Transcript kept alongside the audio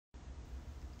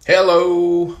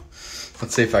Hello.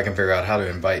 Let's see if I can figure out how to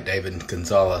invite David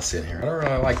Gonzalez in here. I don't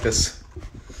really like this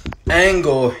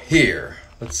angle here.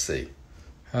 Let's see.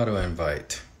 How to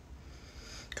invite.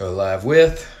 Go live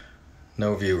with.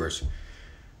 No viewers.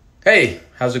 Hey,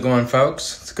 how's it going,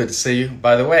 folks? It's good to see you.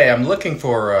 By the way, I'm looking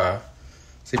for,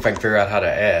 see if I can figure out how to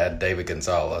add David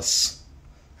Gonzalez.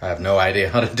 I have no idea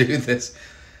how to do this.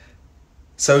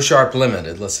 SoSharp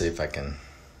Limited. Let's see if I can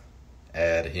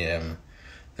add him.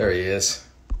 There he is.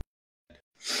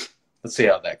 Let's see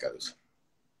how that goes.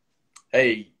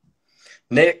 Hey,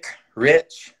 Nick,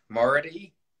 Rich,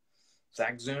 Marty,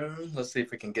 Zagzoon. Let's see if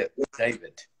we can get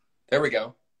David. There we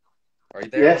go. Are you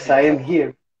there? Yes, I am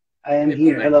here. I am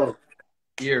here. Hello.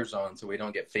 Ears on so we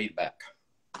don't get feedback.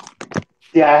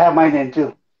 Yeah, I have mine in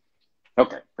too.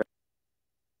 Okay.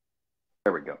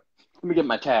 There we go. Let me get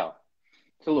my towel.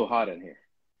 It's a little hot in here.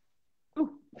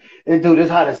 Hey, dude, it's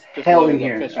hot as hell in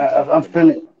here. I'm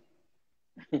feeling.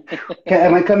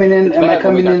 Am I coming in? Am I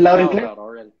coming in loud and clear?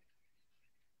 Already.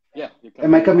 Yeah.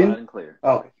 Am I coming loud and clear?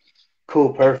 Oh,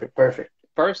 cool. Perfect. Perfect.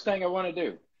 First thing I want to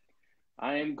do,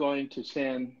 I am going to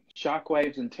send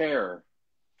shockwaves and terror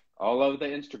all over the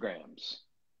Instagrams.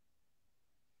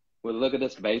 Well, look at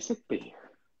this basic beer.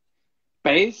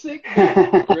 Basic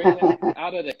beer. Drinking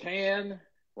out of the can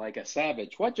like a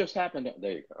savage. What just happened?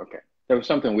 There you go. Okay. There was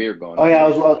something weird going on. Oh, yeah.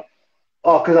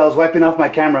 Because I was wiping off my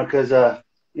camera because,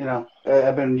 you know,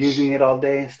 I've been using it all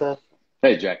day and stuff.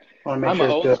 Hey, Jack. I'm sure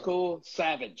an old school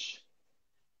savage.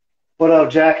 What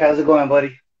up, Jack? How's it going,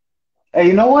 buddy? Hey,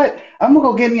 you know what? I'm going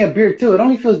to go get me a beer, too. It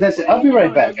only feels decent. I'll be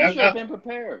right back. You should have been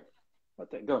prepared.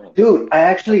 Go ahead. Dude,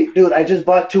 I just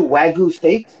bought 2 Wagyu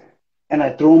steaks, and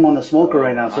I threw them on the smoker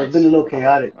right now, so it's been a little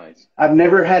chaotic. Nice. I've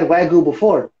never had Wagyu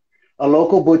before. A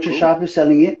local butcher shop is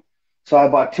selling it, so I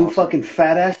bought 2 fucking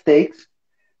fat-ass steaks.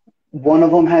 One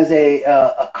of them has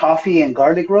a coffee and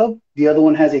garlic rub. The other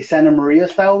one has a Santa Maria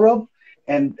style rub,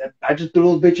 and I just threw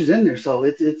those bitches in there, so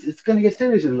it's gonna get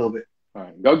serious in a little bit. All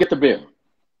right, go get the beer.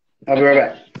 I'll be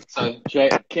right back. So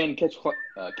Ken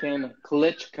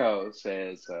Klitschko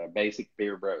says basic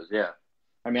beer bros. Yeah,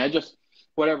 I mean, I just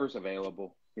whatever's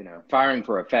available. You know, firing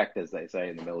for effect, as they say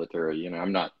in the military. You know,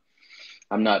 I'm not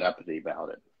uppity about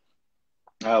it.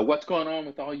 What's going on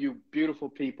with all you beautiful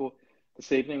people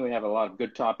this evening? We have a lot of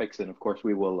good topics, and of course,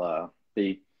 we will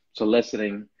be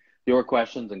soliciting your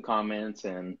questions and comments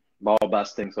and ball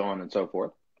busting, so on and so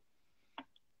forth.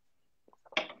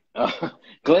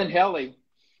 Glenn Helly,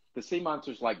 the sea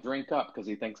monster's like drink up because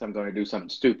he thinks I'm going to do something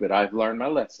stupid. I've learned my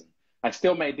lesson. I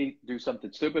still may do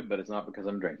something stupid, but it's not because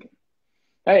I'm drinking.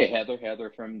 Hey, Heather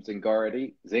from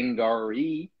Zingari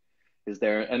is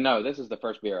there. And no, this is the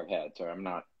first beer I've had, so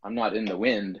I'm not in the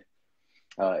wind,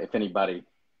 if anybody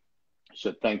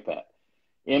should think that.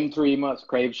 M3 must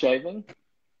crave shaving.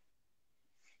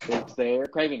 It's there.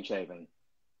 Craving shaving.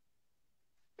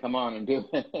 Come on and do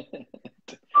it.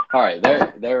 All right,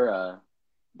 there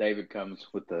David comes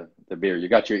with the beer. You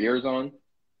got your ears on?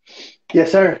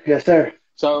 Yes, sir. Yes, sir.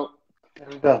 So there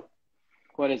we go.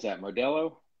 What is that?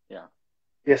 Modelo? Yeah.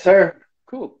 Yes, sir.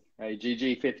 Cool. Hey,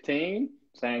 GG15,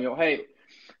 Samuel. Hey,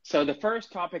 so the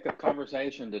first topic of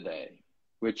conversation today,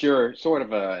 which you're sort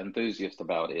of an enthusiast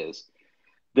about, is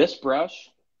this brush.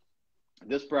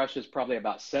 This brush is probably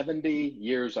about 70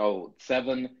 years old,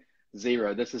 70.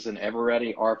 This is an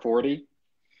Eveready R40.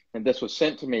 And this was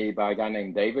sent to me by a guy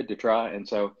named David to try. And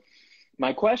so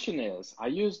my question is, I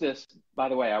use this, by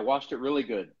the way, I washed it really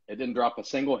good. It didn't drop a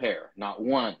single hair, not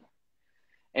one.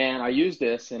 And I used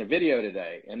this in a video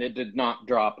today, and it did not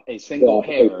drop a single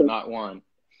hair, not one.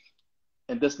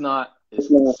 And this knot is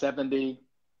 70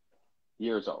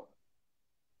 years old.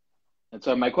 And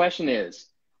so my question is,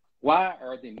 why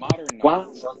are the modern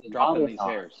knots dropping these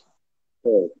hairs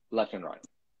left and right?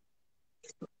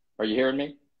 Are you hearing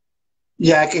me?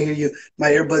 Yeah, I can hear you. My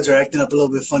earbuds are acting up a little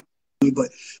bit funny, but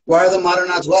why are the modern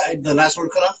knots what? The last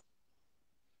word cut off?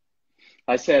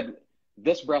 I said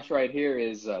this brush right here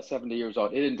is 70 years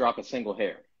old. It didn't drop a single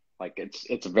hair. Like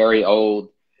it's very old,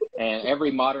 and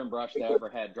every modern brush that I ever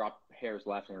had dropped hairs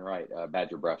left and right.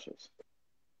 Badger brushes.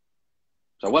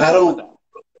 So what's up with that?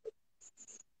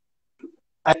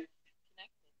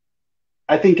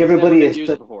 I think everybody is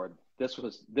used before. This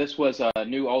was a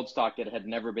new old stock that had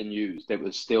never been used. It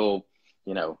was still,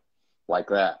 you know, like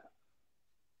that.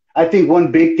 I think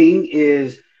one big thing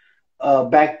is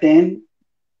back then,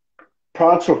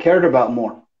 products were cared about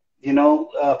more. You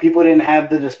know, people didn't have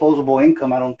the disposable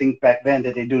income, I don't think, back then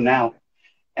that they do now.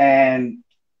 And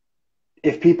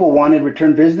if people wanted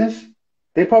return business,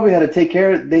 they probably had to take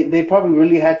care. They probably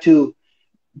really had to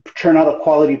churn out a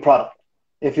quality product.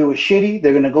 If it was shitty,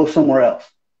 they're going to go somewhere else.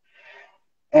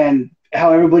 And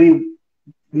how everybody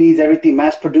needs everything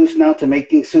mass produced now to make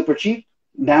things super cheap.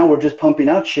 Now we're just pumping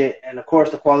out shit, and of course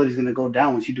the quality is going to go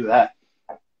down once you do that.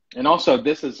 And also,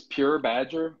 this is pure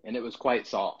Badger, and it was quite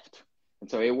soft. And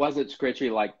so it wasn't scritchy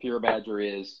like pure Badger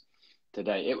is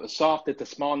today. It was soft at the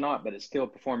small knot, but it still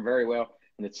performed very well,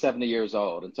 and it's 70 years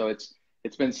old. And so it's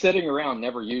been sitting around,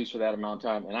 never used for that amount of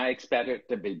time, and I expect it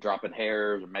to be dropping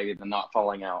hairs or maybe the knot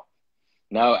falling out.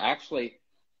 No, actually,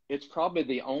 it's probably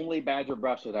the only Badger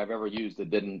brush that I've ever used that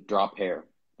didn't drop hair.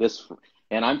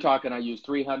 And I'm talking, I used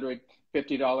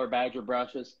 $350 Badger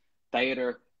brushes,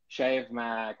 Thader, Shave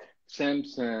Mac,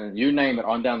 Simpson, you name it,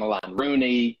 on down the line.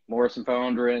 Rooney, Morrison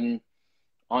Fondren,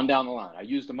 on down the line. I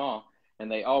used them all,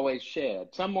 and they always shed,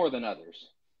 some more than others.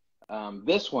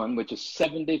 This one, which is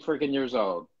 70 freaking years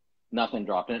old, nothing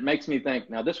dropped. And it makes me think,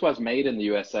 now this was made in the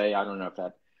USA. I don't know if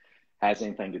that has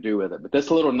anything to do with it, but this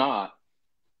little knot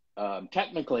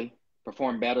technically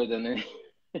performed better than,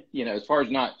 as far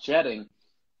as not shedding,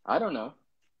 I don't know.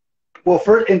 Well,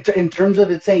 in terms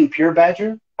of it saying pure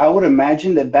Badger, I would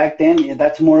imagine that back then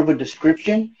that's more of a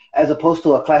description as opposed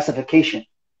to a classification.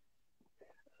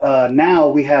 Now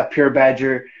we have pure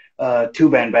Badger,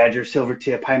 two-band Badger, silver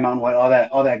tip, high mountain white,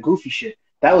 all that goofy shit.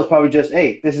 That was probably just,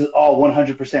 hey, this is all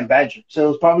 100% Badger. So it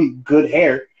was probably good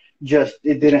hair, just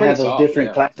it didn't have those soft,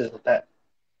 different classes with that.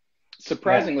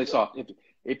 Surprisingly soft.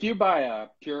 If you buy a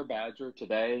pure Badger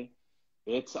today,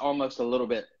 it's almost a little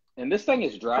bit, and this thing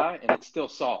is dry and it's still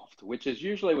soft, which is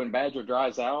usually when Badger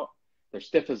dries out, they're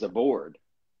stiff as a board.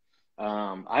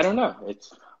 I don't know.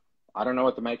 I don't know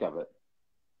what to make of it.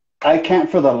 I can't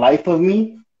for the life of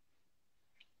me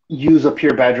use a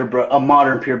pure Badger brush, a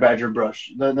modern pure Badger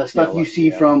brush. The stuff you see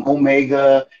from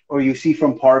Omega or you see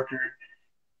from Parker,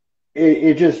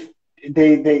 it just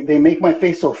they make my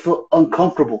face so feel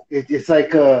uncomfortable. It's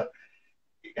like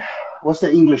what's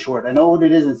the English word? I know what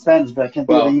it is in Spanish, but I can't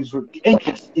think of the English word.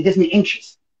 Anxious. It gets me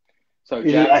anxious.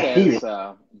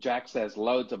 So Jack says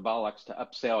loads of bollocks to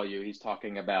upsell you. He's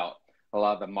talking about a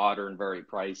lot of the modern, very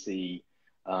pricey,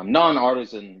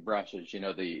 non-artisan brushes,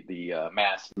 the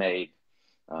mass-made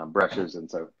brushes. And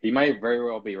so he may very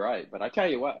well be right. But I tell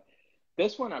you what,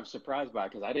 this one I'm surprised by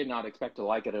because I did not expect to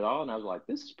like it at all. And I was like,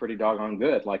 this is pretty doggone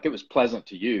good. Like, it was pleasant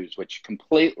to use, which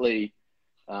completely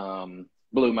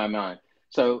blew my mind.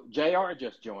 So JR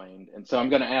just joined, and so I'm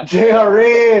going to ask JR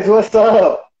is, what's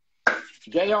up?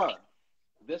 JR,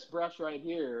 this brush right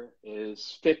here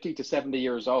is 50 to 70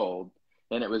 years old,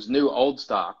 and it was new old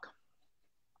stock,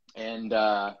 and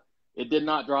it did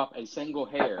not drop a single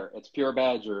hair. It's pure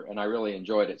Badger, and I really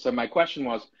enjoyed it. So my question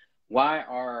was, why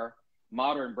are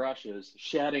modern brushes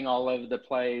shedding all over the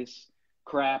place,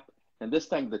 crap, and this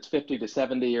thing that's 50 to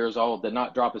 70 years old did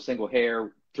not drop a single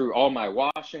hair through all my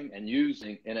washing and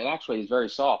using, and it actually is very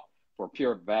soft for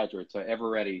pure Badger. It's an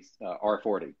ever-ready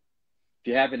R40. If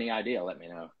you have any idea, let me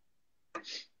know.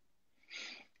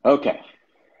 Okay.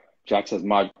 Jack says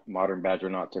modern Badger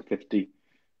knots are 50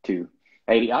 to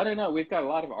 80. I don't know. We've got a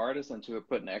lot of artisans who are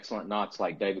putting excellent knots,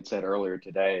 like David said earlier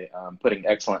today, putting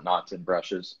excellent knots in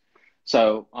brushes.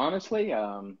 So honestly,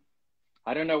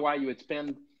 I don't know why you would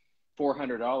spend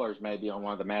 $400 maybe on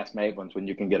one of the mass-made ones when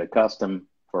you can get a custom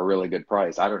for a really good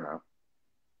price. I don't know.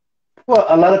 Well,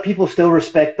 a lot of people still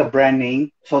respect the brand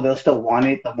name, so they'll still want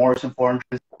it, the Morrison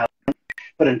Fondren.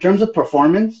 But in terms of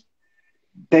performance,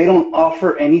 they don't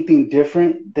offer anything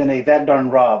different than a That Darn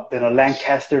Rob, than a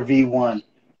Lancaster V1,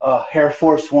 a Hair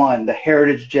Force One, the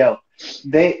Heritage Gel.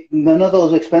 None of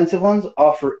those expensive ones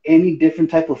offer any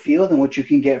different type of feel than what you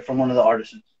can get from one of the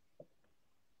artisans.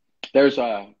 There's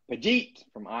a Pajit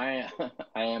from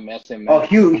IAMCDB. Oh,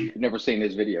 huge! I've never seen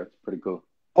his video. It's pretty cool.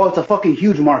 Oh, it's a fucking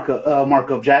huge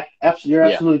markup, Jack. You're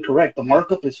absolutely correct. The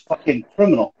markup is fucking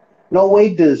criminal. No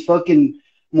way does fucking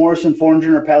Morrison,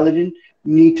 Fondren, or Paladin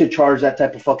need to charge that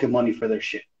type of fucking money for their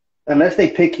shit. Unless they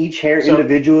pick each hair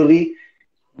individually,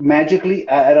 magically,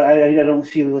 I don't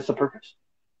see what's the purpose.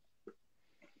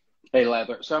 Hey,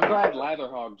 Lather. So I'm glad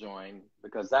Latherhog joined,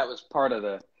 because that was part of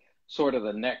the sort of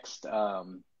the next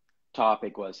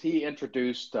topic. Was he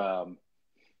introduced the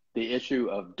issue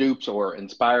of dupes or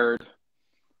inspired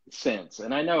scents.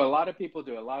 And I know a lot of people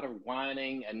do a lot of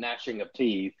whining and gnashing of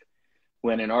teeth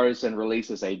when an artisan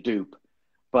releases a dupe.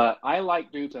 But I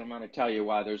like dupes, and I'm going to tell you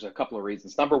why. There's a couple of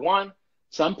reasons. Number one,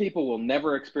 some people will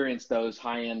never experience those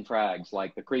high-end frags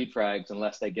like the Creed frags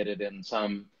unless they get it in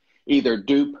some either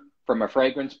dupe from a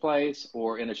fragrance place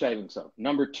or in a shaving soap.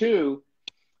 Number two,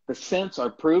 the scents are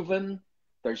proven.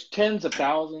 There's tens of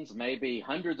thousands, maybe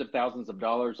hundreds of thousands of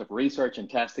dollars of research and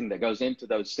testing that goes into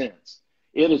those scents.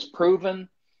 It is proven.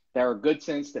 There are good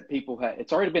scents that people have.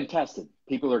 It's already been tested.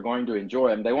 People are going to enjoy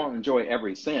them. They won't enjoy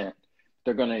every scent.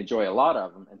 They're going to enjoy a lot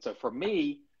of them. And so for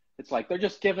me, It's like they're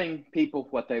just giving people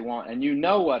what they want, and you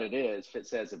know what it is. If it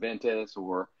says Aventus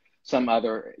or some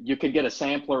other, you could get a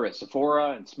sampler at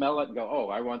Sephora and smell it and go, "Oh,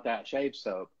 I want that shave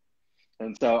soap."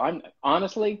 And so I'm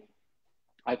honestly,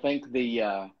 I think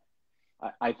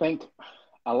I think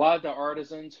a lot of the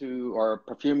artisans who are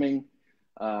perfuming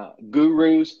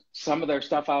gurus, some of their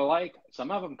stuff I like,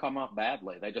 some of them come up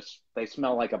badly. They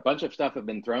smell like a bunch of stuff have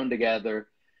been thrown together,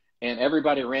 and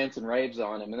everybody rants and raves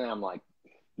on them, and then I'm like,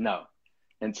 no.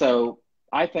 And so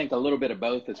I think a little bit of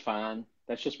both is fine.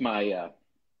 That's just my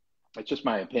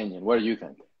opinion. What do you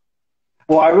think?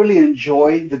 Well, I really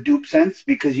enjoy the dupe scents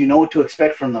because you know what to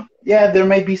expect from them. Yeah, there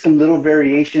may be some little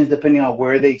variations depending on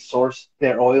where they source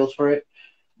their oils for it,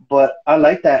 but I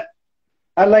like that.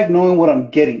 I like knowing what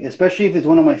I'm getting, especially if it's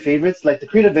one of my favorites. Like the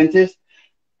Creed Aventus,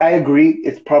 I agree,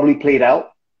 it's probably played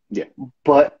out. Yeah.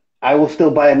 But I will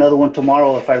still buy another one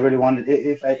tomorrow if I really wanted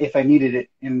it, if I needed it.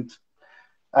 And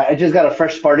I just got a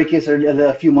fresh Spartacus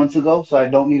a few months ago, so I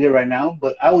don't need it right now.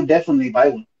 But I would definitely buy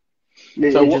one.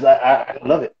 I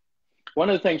love it. One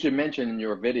of the things you mentioned in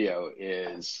your video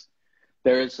is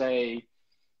there's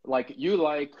like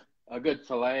a good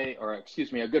filet, or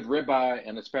excuse me, a good ribeye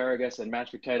and asparagus and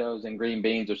mashed potatoes and green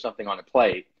beans or something on a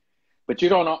plate, but you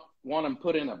don't want them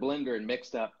put in a blender and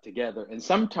mixed up together. And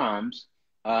sometimes,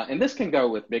 and this can go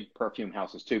with big perfume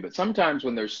houses too, but sometimes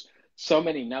when there's so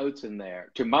many notes in there,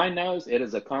 to my nose, it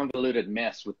is a convoluted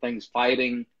mess with things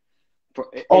fighting.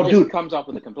 It just comes off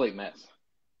with a complete mess.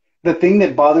 The thing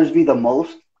that bothers me the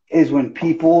most is when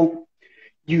people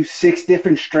use 6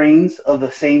 different strains of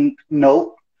the same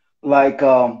note, like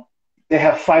they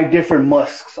have 5 different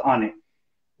musks on it.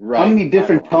 Right. How many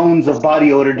different tones of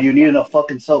body odor do you need in a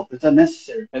fucking soap? It's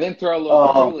unnecessary. And then throw a little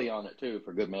patchouli on it too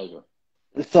for good measure.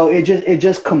 So it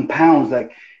just compounds,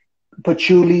 like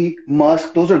patchouli,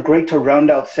 musk. Those are great to round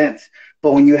out scents.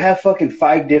 But when you have fucking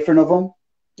 5 different of them,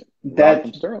 that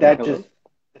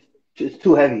just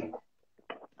too heavy.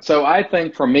 So I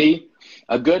think for me,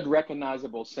 a good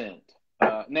recognizable scent.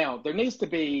 Now, there needs to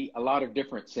be a lot of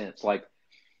different scents. Like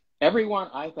everyone,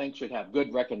 I think, should have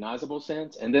good recognizable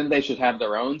scents, and then they should have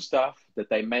their own stuff that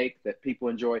they make that people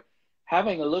enjoy.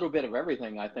 Having a little bit of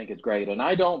everything, I think, is great. And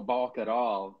I don't balk at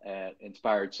all at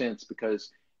inspired scents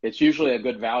because it's usually a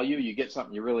good value. You get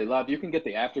something you really love. You can get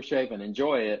the aftershave and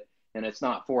enjoy it, and it's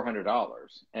not $400.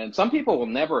 And some people will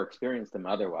never experience them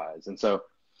otherwise. And so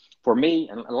for me,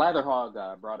 and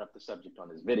Latherhog brought up the subject on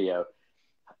his video,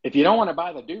 if you don't want to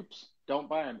buy the dupes, don't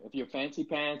buy them. If you're fancy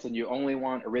pants and you only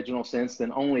want original scents,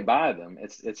 then only buy them.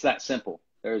 It's that simple.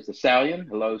 There's the Stallion.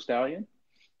 Hello, Stallion.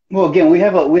 Well, again, we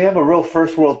have a real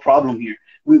first world problem here.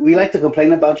 We like to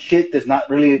complain about shit that's not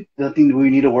really nothing that we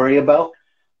need to worry about.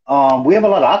 We have a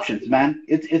lot of options, man.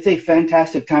 It's a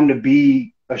fantastic time to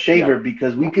be a shaver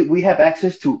because we have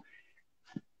access to,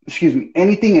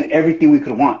 anything and everything we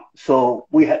could want. So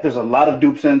there's a lot of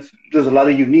dupe scents. There's a lot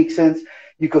of unique scents.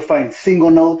 You could find single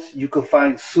notes. You could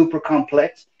find super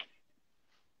complex.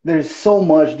 There's so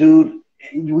much, dude.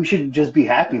 We should just be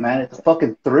happy, man. It's a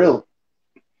fucking thrill.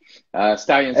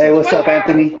 Stallion. Hey, what's up,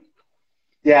 Anthony?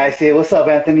 Yeah, I see it. What's up,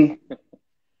 Anthony?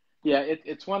 Yeah,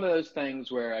 it's one of those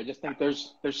things where I just think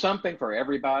there's something for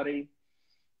everybody,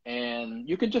 and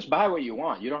you can just buy what you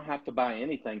want. You don't have to buy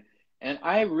anything. And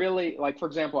I really, like, for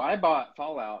example, I bought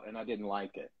Fallout and I didn't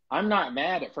like it. I'm not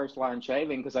mad at First Line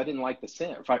Shaving because I didn't like the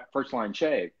scent. First Line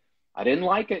Shave, I didn't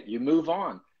like it. You move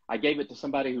on. I gave it to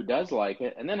somebody who does like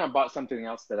it, and then I bought something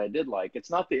else that I did like. It's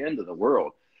not the end of the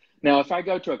world. Now, if I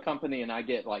go to a company and I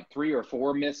get like 3 or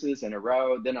 4 misses in a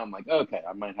row, then I'm like, okay,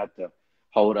 I might have to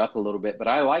hold up a little bit. But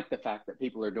I like the fact that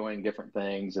people are doing different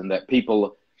things and that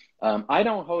people, I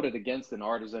don't hold it against an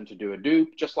artisan to do a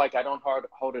dupe, just like I don't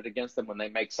hold it against them when they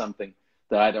make something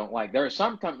that I don't like. There are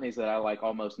some companies that I like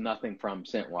almost nothing from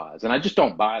scent-wise, and I just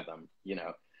don't buy them, you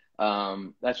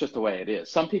know. That's just the way it is.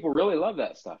 Some people really love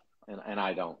that stuff, and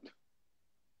I don't.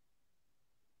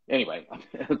 Anyway,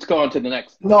 let's go on to the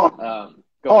next. No.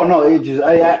 No,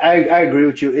 I agree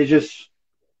with you. It's just,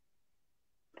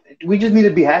 we just need to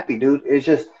be happy, dude. It's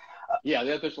just. Yeah,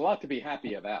 there's a lot to be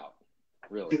happy about,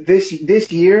 really.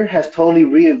 This year has totally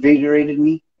reinvigorated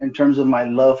me in terms of my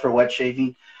love for wet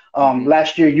shaving.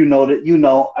 Last year,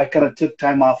 I kind of took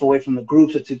time off away from the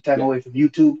groups. I took time away from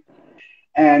YouTube.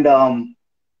 And I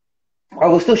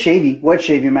was still wet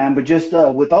shaving, man, but just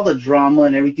with all the drama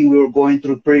and everything we were going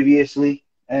through previously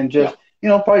and just,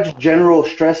 probably just general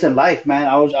stress in life, man,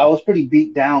 I was pretty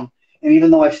beat down. And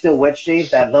even though I still wet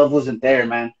shaved, that love wasn't there,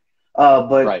 man.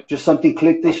 But just something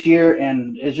clicked this year,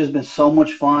 and it's just been so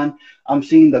much fun. I'm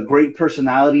seeing the great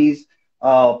personalities,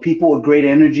 people with great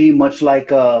energy, much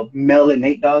like Mel and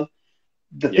Nate Dogg.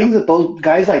 The things that those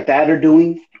guys like that are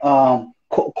doing,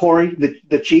 Corey,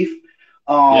 the chief.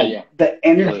 Yeah. The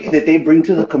energy that they bring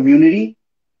to the community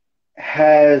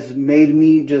has made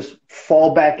me just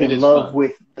fall back It in is love fun.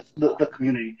 with the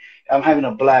community. I'm having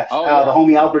a blast. Oh The yeah.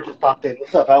 homie Albert just popped in.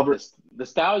 What's up, Albert? The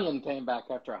Stallion came back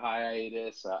after a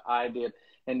hiatus. I did.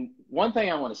 And one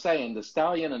thing I want to say, and the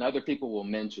Stallion and other people will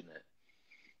mention it,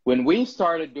 when we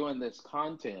started doing this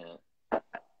content,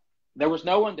 there was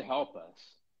no one to help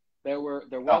us. There Oh,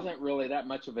 wasn't really that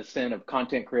much of a scene of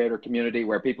content creator community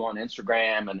where people on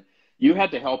Instagram, and you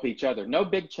had to help each other. No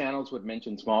big channels would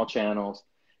mention small channels.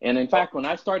 And in fact, when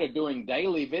I started doing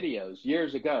daily videos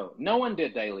years ago, no one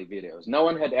did daily videos. No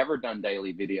one had ever done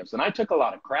daily videos. And I took a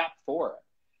lot of crap for it.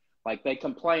 Like they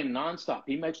complain nonstop.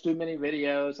 He makes too many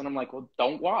videos. And I'm like, well,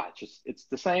 don't watch. It's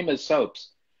the same as soaps.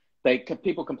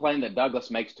 People complain that Douglas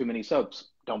makes too many soaps.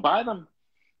 Don't buy them.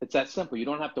 It's that simple. You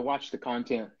don't have to watch the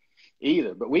content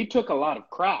either. But we took a lot of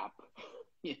crap,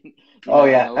 oh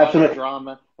and yeah, a lot of absolutely.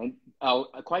 drama. And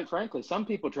quite frankly, some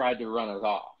people tried to run us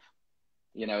off,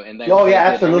 and Oh they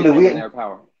yeah, did absolutely. everything in their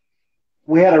power.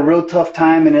 We had a real tough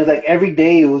time, and it was like every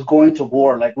day it was going to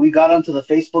war. Like we got onto the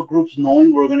Facebook groups knowing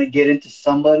we were going to get into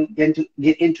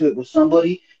it with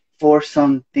somebody for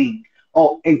something.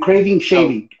 Oh, and craving So,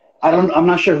 shaving. I'm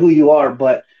not sure who you are,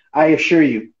 but I assure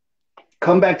you,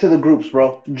 come back to the groups,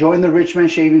 bro. Join the Rich Man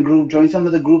Shaving group. Join some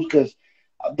of the groups because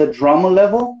the drama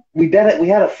level. We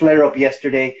had a flare up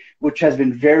yesterday, which has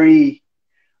been very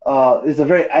is a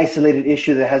very isolated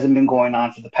issue that hasn't been going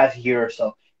on for the past year or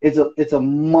so. It's a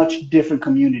much different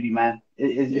community, man.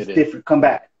 It's it is. different. Come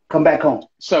back home.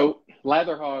 So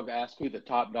Latherhog asked who the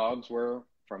top dogs were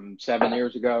from 7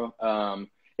 years ago.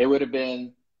 It would have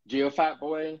been Geo Fat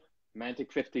Boy,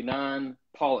 Mantic 59,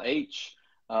 Paul H.,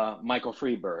 Michael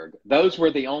Freeberg. Those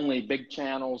were the only big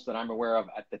channels that I'm aware of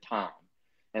at the time.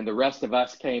 And the rest of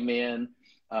us came in.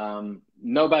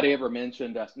 Nobody ever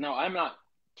mentioned us. No, I'm not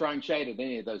throwing shade at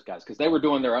any of those guys because they were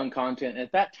doing their own content.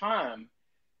 At that time,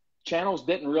 channels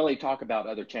didn't really talk about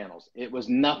other channels. It was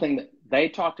nothing that they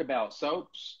talked about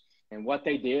soaps and what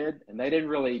they did, and they didn't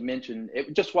really mention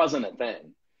it. Just wasn't a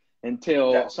thing Yeah.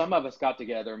 until some of us got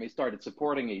together and we started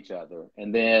supporting each other.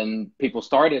 And then people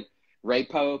started, Ray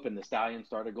Pope and the Stallion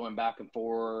started going back and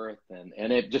forth, and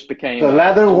it just became The a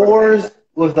Lather sort of Wars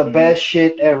was the mm-hmm. best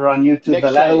shit ever on YouTube. Nick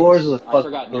The Lather Wars Shaves. was I fucking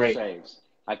forgot Nick great. Shaves.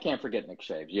 I can't forget Nick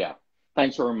Shaves. Yeah.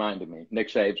 Thanks for reminding me. Nick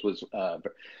Shaves was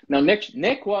now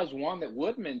Nick was one that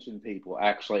would mention people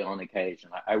actually on occasion.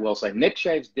 I will say Nick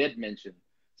Shaves did mention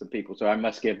some people, so I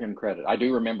must give him credit. I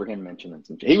do remember him mentioning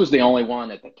some. He was the only one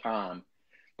at the time,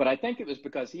 but I think it was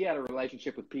because he had a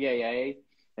relationship with PAA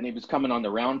and he was coming on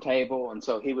the round table, and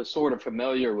so he was sort of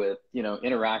familiar with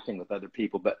interacting with other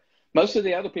people. But most of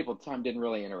the other people at the time didn't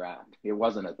really interact. It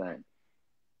wasn't a thing.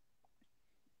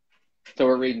 So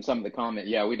we're reading some of the comments.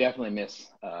 Yeah, we definitely miss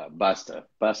Busta.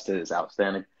 Busta is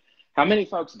outstanding. How many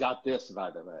folks got this,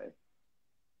 by the way?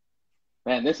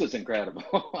 Man, this is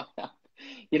incredible.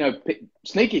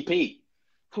 Sneaky Pete.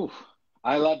 Whew,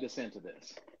 I love the scent of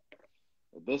this.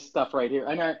 This stuff right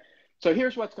here. So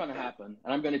here's what's going to happen,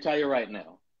 and I'm going to tell you right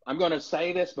now. I'm going to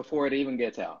say this before it even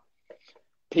gets out.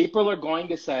 People are going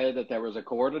to say that there was a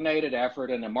coordinated effort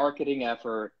and a marketing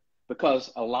effort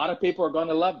because a lot of people are going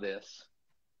to love this.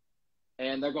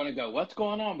 And they're going to go, what's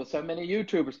going on with so many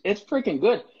YouTubers? It's freaking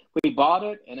good. We bought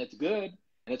it, and it's good,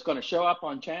 and it's going to show up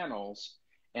on channels.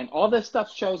 And all this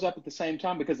stuff shows up at the same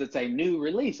time because it's a new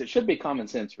release. It should be common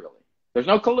sense, really. There's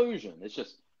no collusion. It's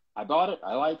just, I bought it,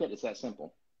 I like it. It's that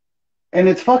simple. And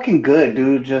it's fucking good,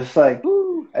 dude. Just like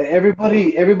Woo.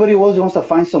 everybody always wants to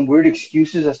find some weird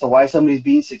excuses as to why somebody's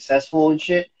being successful and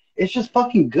shit. It's just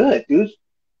fucking good, dude.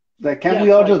 Like, can't Yeah, we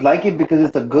it's all like, just like it because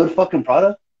it's a good fucking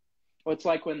product? well, it's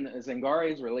like when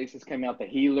Zangari's releases came out, the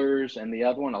Healers and the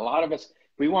other one. A lot of us,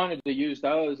 we wanted to use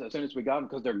those as soon as we got them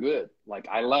because they're good. Like,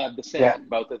 I love the scent Yeah. of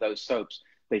both of those soaps.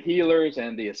 The Healers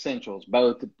and the Essentials,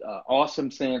 both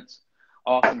awesome scents,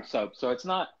 awesome soaps. So it's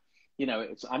not,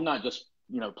 I'm not just,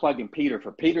 plugging Peter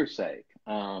for Peter's sake.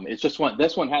 It's just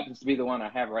this one happens to be the one I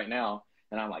have right now.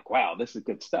 And I'm like, wow, this is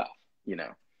good stuff,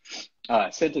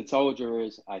 Scented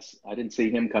Soldiers, I didn't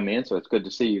see him come in, so it's good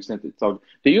to see you, Scented Soldier.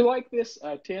 Do you like this,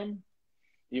 Tim?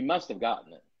 You must have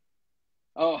gotten it.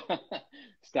 Oh,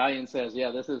 Stallion says,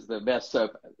 yeah, this is the best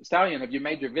soap. Stallion, have you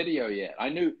made your video yet? I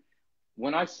knew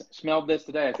when I smelled this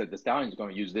today, I said, the Stallion's going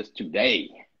to use this today.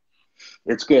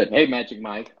 It's good. Hey, Magic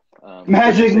Mike.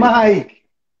 Magic Mike.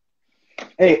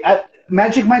 Hey,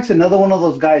 Magic Mike's another one of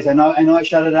those guys. I know I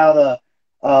shouted out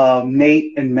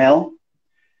Nate and Mel.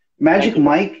 Magic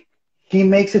Mike, he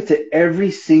makes it to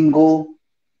every single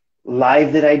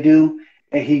live that I do.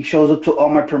 and he shows up to all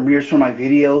my premieres for my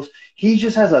videos. He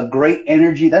just has a great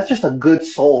energy. That's just a good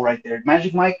soul right there.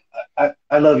 Magic Mike,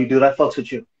 I love you, dude. I fucks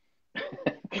with you.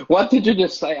 What did you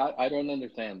just say? I don't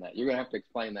understand that. You're going to have to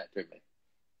explain that to me.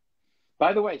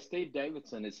 By the way, Steve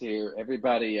Davidson is here.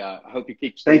 Everybody, I hope you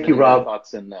keep Thank Stephen you, in your Rob.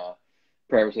 thoughts and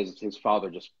prayers. His father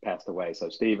just passed away. So,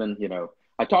 Stephen,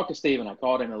 I talked to Stephen. I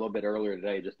called him a little bit earlier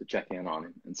today just to check in on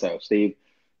him. And so, Steve,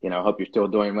 I hope you're still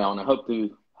doing well. And I hope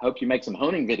you make some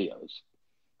honing videos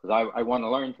because I want to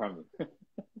learn from you.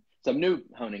 Some new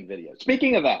honing videos.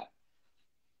 Speaking of that,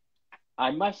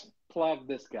 I must plug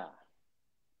this guy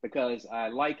because I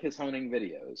like his honing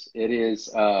videos. It is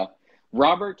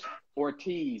Robert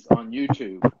Ortiz on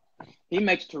YouTube. He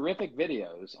makes terrific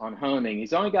videos on honing.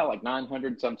 He's only got like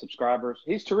 900 some subscribers.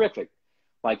 He's terrific.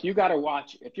 Like you got to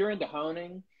watch, if you're into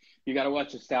honing, you got to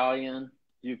watch the Stallion.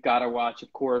 You've got to watch,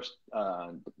 of course,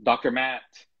 Dr. Matt.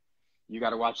 You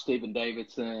got to watch Stephen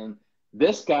Davidson.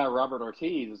 This guy, Robert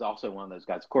Ortiz, is also one of those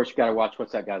guys. Of course, you got to watch,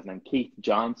 what's that guy's name? Keith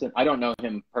Johnson. I don't know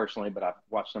him personally, but I've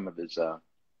watched some of his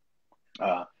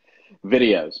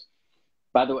videos.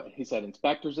 By the way, he said,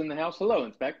 Inspector's in the house. Hello,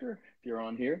 Inspector. If you're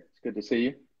on here, it's good to see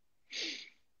you.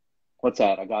 What's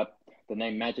that? I got the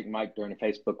name Magic Mike during a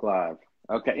Facebook Live.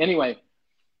 Okay, anyway,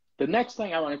 the next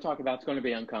thing I want to talk about is going to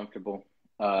be uncomfortable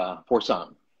for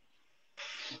some.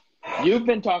 You've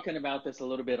been talking about this a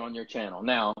little bit on your channel.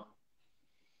 Now,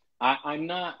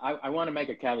 I want to make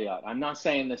a caveat. I'm not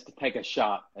saying this to take a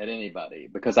shot at anybody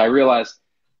because I realize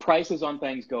prices on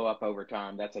things go up over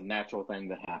time. That's a natural thing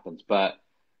that happens. But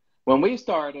when we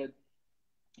started,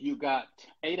 you got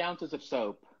 8 ounces of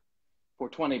soap for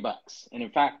 $20. And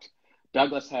in fact,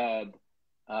 Douglas had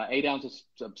 8 ounces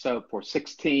of soap for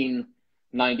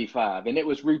 $16.95. And it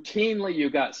was routinely, you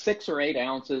got 6 or 8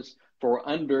 ounces for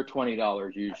under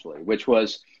 $20 usually, which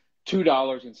was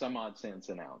 $2 and some odd cents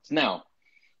an ounce. Now,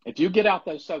 if you get out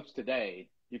those soaps today,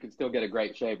 you can still get a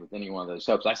great shave with any one of those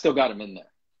soaps. I still got them in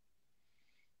there.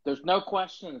 There's no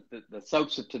question that the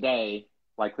soaps of today,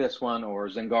 like this one or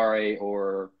Zingari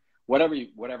or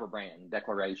whatever brand,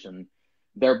 Declaration,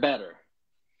 they're better.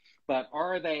 But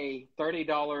are they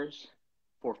 $30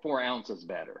 for 4 ounces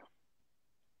better?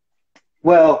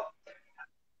 Well,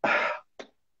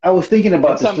 I was thinking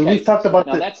about this. We've talked about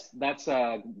this. That's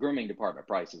grooming department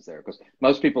prices there because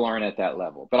most people aren't at that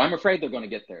level. But I'm afraid they're going to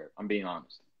get there. I'm being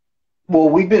honest. Well,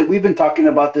 we've been talking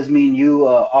about this, me and you,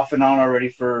 off and on already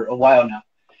for a while now,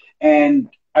 and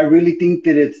I really think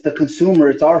that it's the consumer.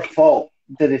 It's our fault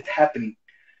that it's happening.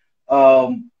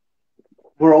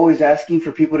 We're always asking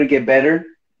for people to get better.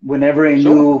 Whenever a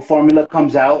new formula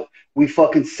comes out, we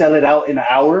fucking sell it out in an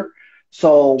hour.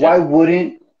 So why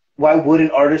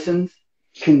wouldn't artisans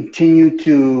continue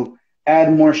to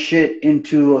add more shit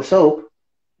into a soap?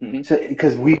 Mm-hmm. So,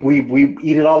 because we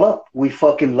eat it all up. We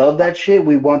fucking love that shit.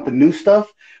 We want the new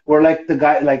stuff. We're like the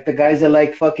guys that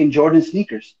like fucking Jordan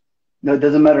sneakers. No, it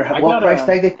doesn't matter what price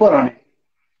tag they put on it.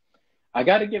 I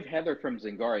got to give Heather from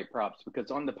Zingari props because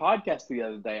on the podcast the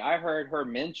other day, I heard her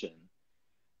mention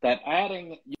that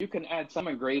you can add some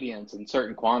ingredients in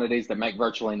certain quantities that make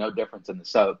virtually no difference in the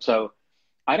soap. So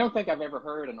I don't think I've ever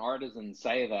heard an artisan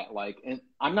say that. And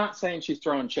I'm not saying she's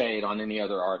throwing shade on any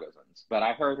other artisans, but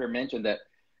I heard her mention that,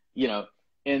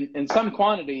 in some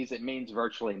quantities, it means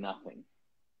virtually nothing,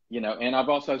 and I've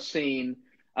also seen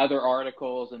other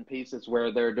articles and pieces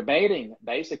where they're debating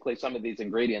basically some of these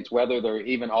ingredients, whether they're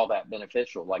even all that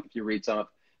beneficial. Like if you read some of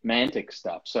Mantic's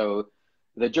stuff. So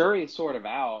the jury is sort of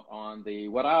out on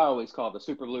what I always call the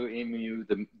super blue emu,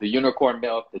 the unicorn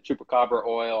milk, the chupacabra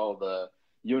oil, the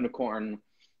unicorn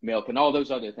milk, and all those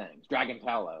other things, dragon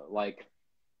tallow. Like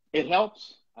it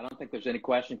helps. I don't think there's any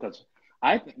question because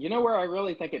where I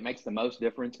really think it makes the most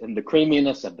difference in the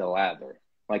creaminess of the lather.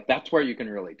 Like that's where you can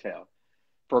really tell.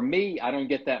 For me, I don't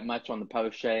get that much on the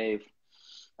post shave.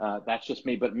 That's just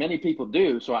me, but many people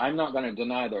do. So I'm not going to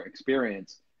deny their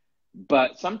experience.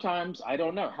 But sometimes I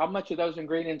don't know how much of those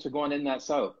ingredients are going in that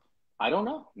soap. I don't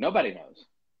know. Nobody knows.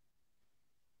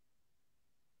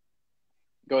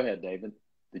 Go ahead, David.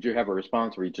 Did you have a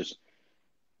response or you just?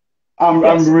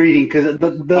 I'm reading because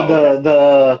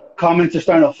the comments are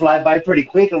starting to fly by pretty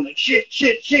quick. I'm like, shit.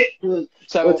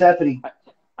 So what's happening?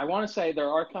 I want to say there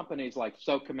are companies like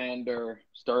Soap Commander,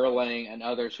 Sterling, and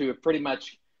others who have pretty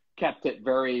much kept it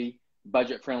very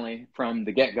budget friendly from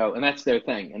the get-go, and that's their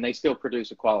thing, and they still produce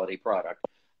a quality product.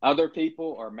 Other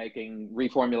people are making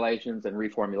reformulations,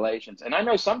 and I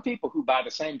know some people who buy the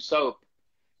same soap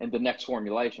in the next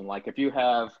formulation. Like if you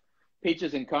have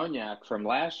peaches and cognac from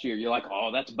last year, you're like, oh,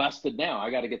 that's busted now.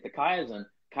 I got to get the Kaizen.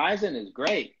 Kaizen is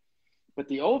great, but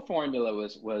the old formula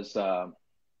was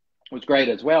great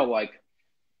as well. Like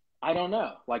I don't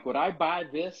know. Like, would I buy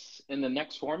this in the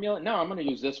next formula? No, I'm going to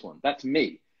use this one. That's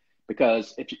me.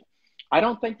 Because I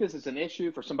don't think this is an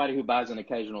issue for somebody who buys an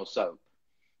occasional soap.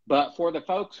 But for the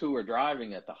folks who are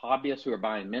driving it, the hobbyists who are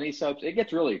buying mini soaps, it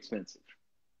gets really expensive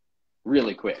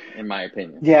really quick, in my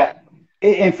opinion. Yeah.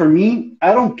 And for me,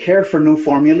 I don't care for new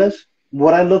formulas.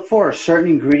 What I look for are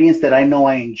certain ingredients that I know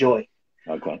I enjoy.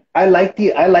 Okay. I like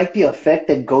the effect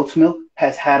that goat's milk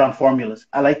has had on formulas.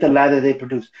 I like the lather they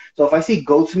produce. So if I see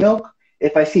goat's milk,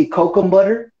 if I see cocoa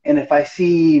butter, and if I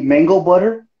see mango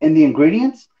butter in the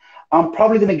ingredients, I'm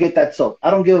probably gonna get that soap. I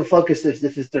don't give a fuck if this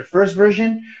is their first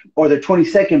version or their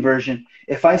 22nd version.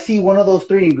 If I see one of those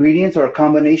three ingredients or a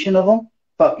combination of them,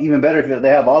 fuck, even better if they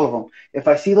have all of them. If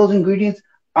I see those ingredients,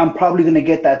 I'm probably gonna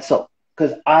get that soap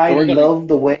because I So we're going to love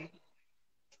the way.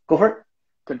 Go for it.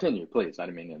 continue, please. I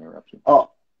didn't mean to interrupt you.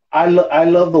 Oh, I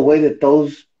love the way that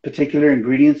those particular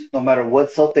ingredients, no matter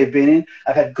what soap they've been in,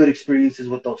 I've had good experiences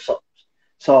with those soaps.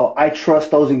 So I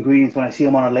trust those ingredients when I see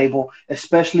them on a label,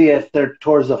 especially if they're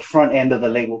towards the front end of the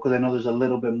label, because I know there's a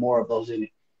little bit more of those in it.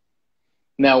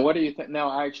 Now, what do you think? Now,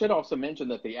 I should also mention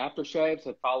that the aftershaves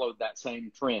have followed that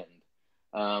same trend,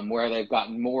 where they've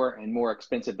gotten more and more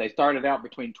expensive. They started out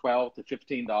between $12 to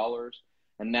 $15,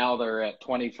 and now they're at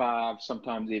 25,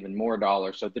 sometimes even more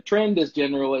dollars. So the trend is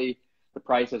generally the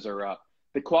prices are up.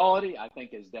 The quality, I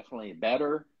think, is definitely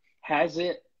better. Has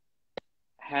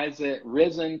it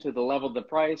risen to the level of the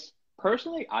price?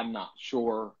 Personally, I'm not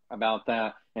sure about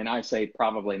that, and I say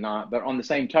probably not. But on the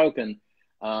same token,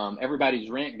 everybody's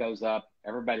rent goes up.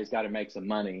 Everybody's got to make some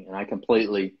money, and I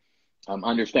completely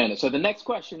understand it. So the next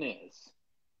question is,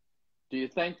 do you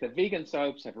think the vegan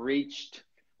soaps have reached,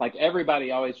 like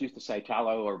everybody always used to say,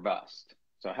 tallow or bust?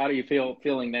 So how do you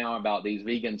feeling now about these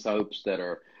vegan soaps that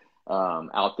are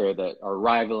out there that are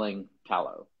rivaling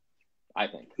tallow, I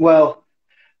think? Well,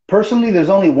 personally, there's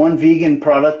only one vegan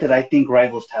product that I think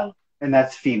rivals tallow, and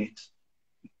that's Phoenix.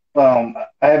 I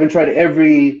haven't tried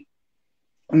every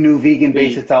new vegan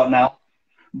base The that's out now,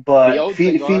 the but old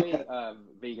Zagari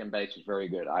vegan base is very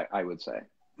good, I would say.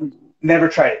 never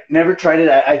tried it. Never tried it.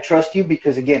 I trust you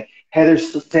because again,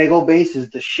 Heather's Sago base is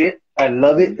the shit. I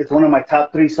love it. Mm-hmm. It's one of my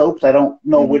top three soaps. I don't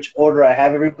know Mm-hmm. which order I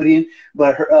have everybody in,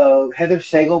 but her Heather's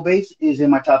Sago base is in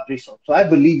my top three soaps. So I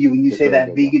believe you when you It's say very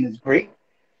that good, yeah. vegan is great,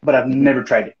 but I've Mm-hmm. never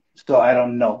tried it, so I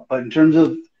don't know. But in terms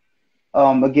of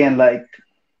again, like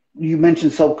you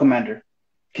mentioned, Soap Commander.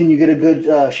 Can you get a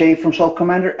good shave from Soap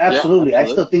Commander? Yeah, Absolutely. I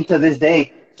still absolutely. think to this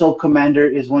day, Soap Commander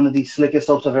is one of the slickest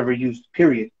soaps I've ever used.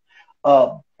 Period.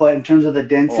 But in terms of the Or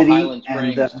density Highland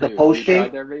and Springs the too. Have post you tried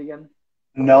shave, their vegan?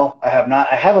 no, I have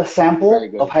not. I have a Very sample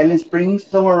of good. Highland Springs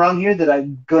somewhere around here that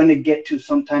I'm going to get to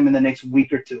sometime in the next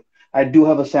week or two. I do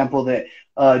have a sample that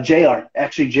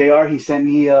JR, he sent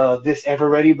me this Ever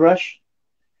Ready brush,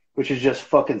 which is just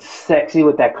fucking sexy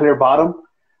with that clear bottom.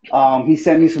 He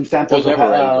sent me some samples Those Ever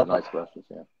Readies are nice brushes,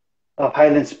 yeah. of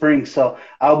Highland Springs, so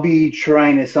I'll be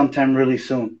trying it sometime really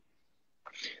soon.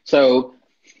 So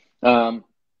um,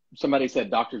 somebody said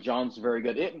Dr. John's very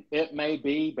good. It may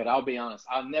be, but I'll be honest.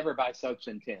 I'll never buy soaps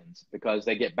in tins because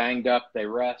they get banged up, they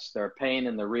rust, they're a pain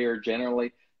in the rear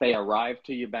generally. They arrive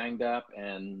to you banged up,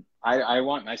 and I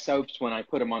want my soaps when I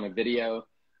put them on a video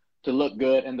to look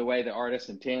good in the way the artists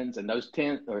intends. And those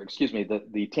tins, or excuse me,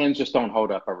 the tins just don't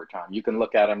hold up over time. You can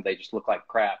look at them, they just look like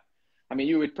crap. I mean,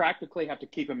 you would practically have to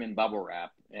keep them in bubble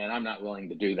wrap, and I'm not willing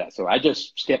to do that. So I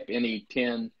just skip any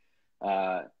tin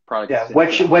product Yeah, that's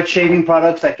in tin. wet shaving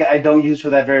products I don't use for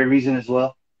that very reason as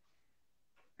well.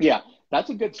 Yeah,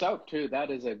 that's a good soap too. That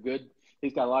is a good.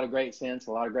 He's got a lot of great scents,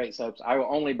 a lot of great soaps. I will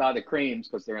only buy the creams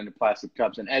because they're in the plastic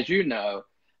tubs. And as you know,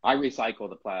 I recycle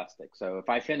the plastic. So if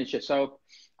I finish a soap,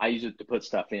 I use it to put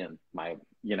stuff in my,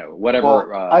 whatever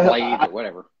Well, blade or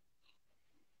whatever.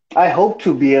 I hope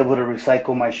to be able to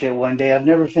recycle my shit one day. I've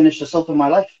never finished a soap in my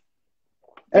life,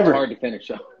 It's ever. hard to finish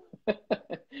so. Yeah,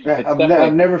 It's I've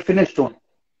definitely never finished one.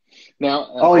 now. Of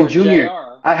Oh, in course, junior, Jr.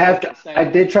 I have has the to. I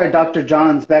same. did try Dr.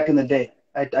 John's back in the day.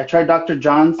 I tried Dr.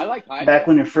 John's I like back Tiger.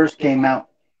 when it I first did came like. out,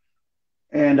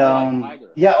 and I like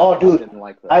Tiger. yeah. Oh, I dude, didn't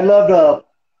like I the. loved Or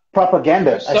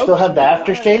Propaganda. I still Soap have the Smooth. I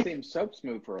haven't aftershave. seen Soap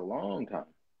Smooth for a long time.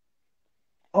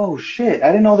 Oh shit! I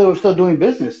didn't know they were still doing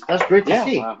business. That's great to Yeah,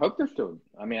 see. I hope they're still.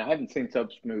 I mean, I haven't seen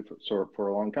Soap Smooth for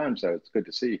a long time, so it's good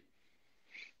to see.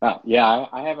 Yeah,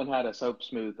 I haven't had a Soap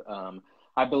Smooth.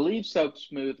 I believe Soap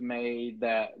Smooth made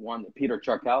that one that Peter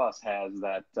Charkalis has,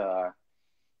 that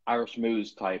Irish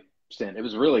Moose type scent. It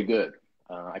was really good.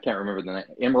 I can't remember the name.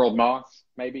 Emerald Moss,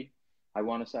 maybe. I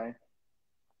want to say.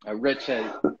 Rich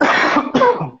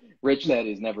said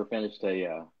he's never finished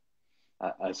a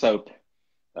soap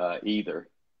either.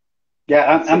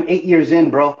 Yeah, I'm 8 years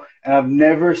in, bro, and I've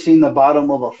never seen the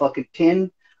bottom of a fucking tin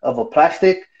of a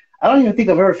plastic. I don't even think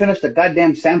I've ever finished a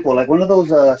goddamn sample, like one of those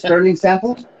Sterling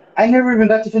samples. I never even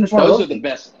got to finish one of Those those are the things.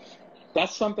 best.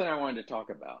 That's something I wanted to talk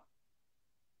about.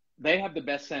 They have the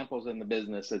best samples in the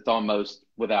business. It's almost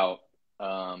without,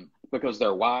 because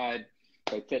they're wide,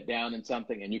 they fit down in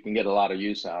something, and you can get a lot of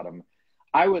use out of them.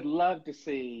 I would love to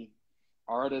see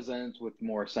artisans with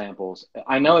more samples.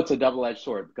 I know it's a double-edged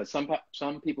sword because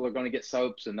some people are going to get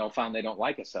soaps and they'll find they don't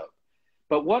like a soap.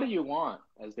 But what do you want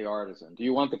as the artisan? Do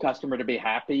you want the customer to be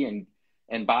happy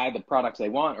and buy the products they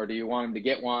want, or do you want them to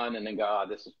get one and then go, oh,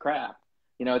 this is crap?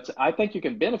 You know, I think you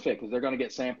can benefit because they're going to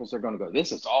get samples. They're going to go,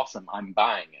 this is awesome. I'm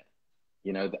buying it.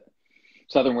 You know,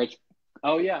 Southern Witch.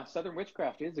 Oh yeah, Southern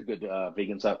Witchcraft is a good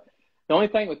vegan soap. The only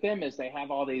thing with them is they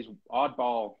have all these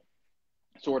oddball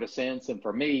sort of scents, and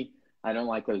for me, I don't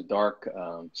like those dark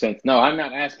scents. No, I'm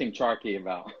not asking Charky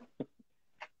about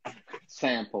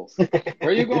samples. Where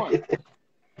are you going?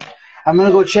 I'm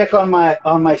gonna go check on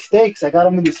my steaks. I got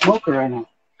them in the smoker right now.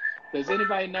 Does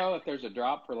anybody know if there's a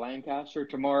drop for Lancaster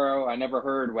tomorrow? I never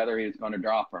heard whether he's going to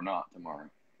drop or not tomorrow.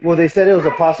 Well, they said it was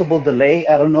a possible delay.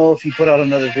 I don't know if he put out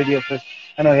another video because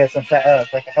I know he had some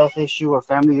like a health issue or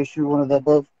family issue, one of the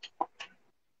above.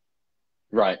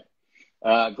 Right.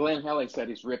 Glenn Helly said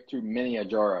he's ripped through many a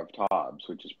jar of Tobbs,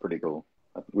 which is pretty cool.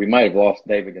 We might have lost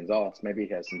David Gonzalez. Maybe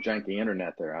he has some janky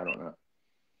internet there. I don't know.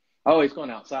 Oh, he's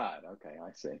going outside. Okay,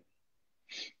 I see.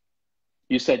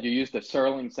 You said you used a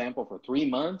Sterling sample for 3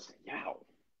 months? Yow.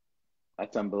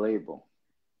 That's unbelievable.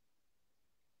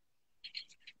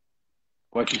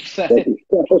 What'd you say? Can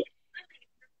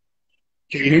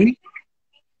you hear me?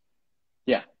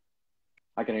 Yeah,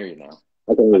 I can hear you now.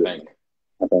 I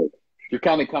think. You're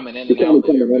kind of coming in and out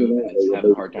of your movement. It's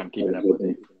having a hard time keeping up with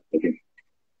you.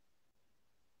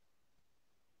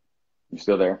 You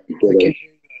still there?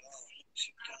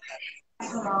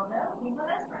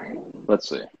 Let's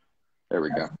see. There we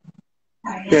go.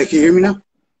 Yeah, can you hear me now?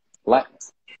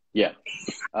 Yeah.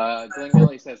 Glenn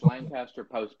Kelly says Lancaster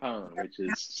postponed, which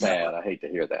is sad. I hate to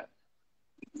hear that.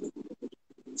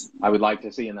 I would like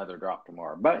to see another drop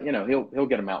tomorrow, but you know he'll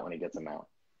get them out when he gets them out.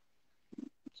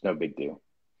 It's no big deal.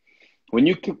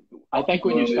 I think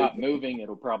when you stop moving,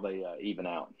 it'll probably even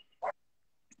out,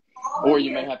 or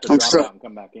you may have to drop out and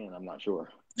come back in. I'm not sure.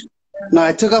 No,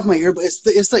 I took off my earbuds.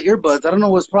 It's the earbuds. I don't know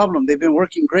what's the problem. They've been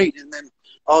working great, and then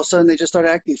all of a sudden they just started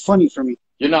acting funny for me.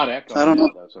 You're not echoing. I don't know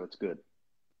though, so it's good.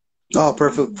 Oh,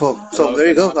 perfect. So there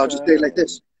you go. I'll just stay like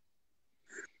this.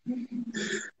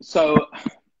 So,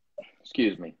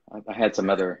 excuse me. I had some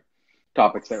other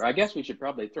topics there. I guess we should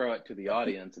probably throw it to the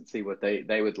audience and see what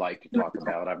they would like to talk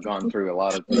about. I've gone through a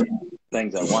lot of the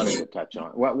things I wanted to touch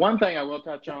on. Well, one thing I will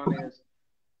touch on is,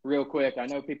 real quick, I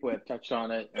know people have touched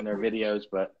on it in their videos,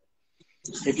 but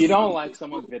if you don't like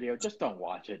someone's video, just don't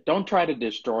watch it. Don't try to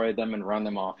destroy them and run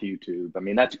them off YouTube. I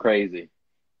mean, that's crazy.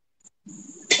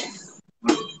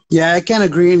 Yeah, I can't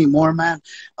agree anymore, man.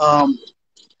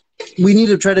 We need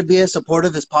to try to be as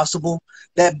supportive as possible.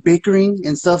 That bickering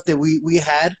and stuff that we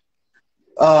had,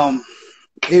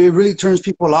 it really turns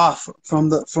people off from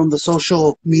the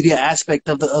social media aspect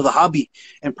of the hobby.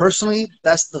 And personally,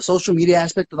 that's the social media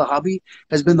aspect of the hobby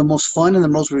has been the most fun and the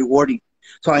most rewarding.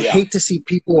 So I hate to see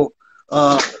people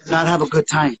not have a good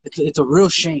time. It's a real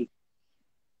shame.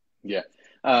 Yeah.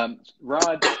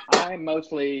 Rod, I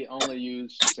mostly only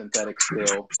use synthetic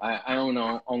still. I own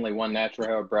only one natural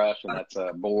hair brush, and that's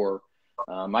a boar.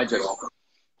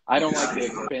 I don't like the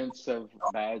expense of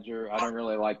Badger. I don't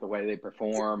really like the way they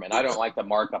perform, and I don't like the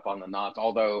markup on the knots,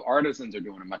 although artisans are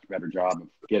doing a much better job of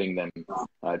getting them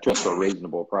just for a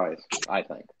reasonable price, I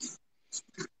think.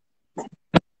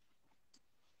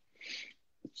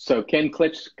 So Ken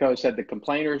Klitschko said the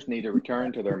complainers need to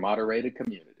return to their moderated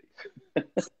communities.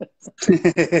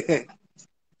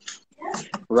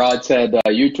 Rod said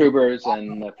YouTubers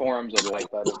and forums are like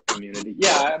that community.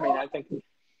 Yeah, I mean, I think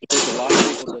there's a lot of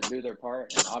people that do their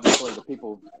part, and obviously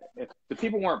if the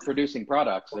people weren't producing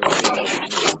products, there would be no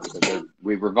community, because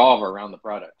we revolve around the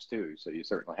products too. So you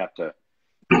certainly have to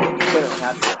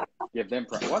give them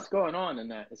what's going on in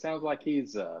that. It sounds like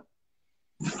he's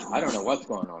I don't know what's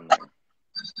going on there.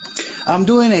 I'm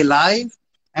doing a live,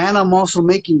 and I'm also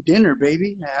making dinner,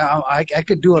 baby. I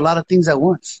could do a lot of things at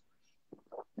once.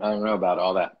 I don't know about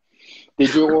all that.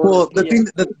 Did you order? Well, the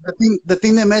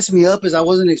thing that messed me up is I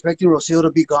wasn't expecting Rocio to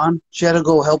be gone. She had to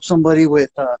go help somebody with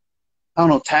I don't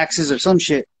know, taxes or some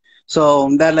shit.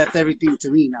 So that left everything to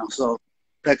me now. So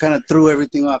that kind of threw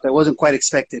everything off. That wasn't quite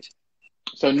expected.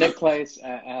 So Nick Place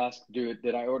asked,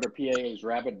 did I order PA's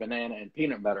rabbit banana and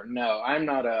peanut butter? No, I'm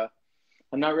not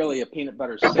really a peanut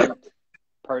butter scent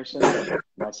person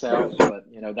myself, but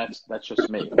you know, that's just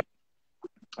me.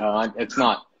 It's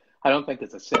not. I don't think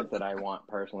it's a scent that I want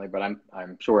personally, but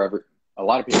I'm sure a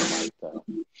lot of people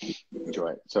might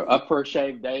enjoy it. So up for a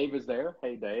shave, Dave is there.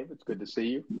 Hey, Dave, it's good to see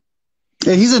you.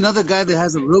 Yeah, he's another guy that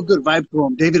has a real good vibe to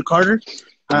him. David Carter.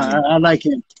 I like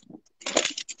him.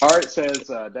 Art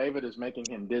says David is making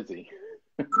him dizzy.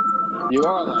 You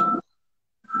are like,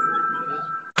 it is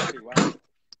pretty wild.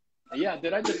 Yeah,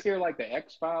 did I just hear like the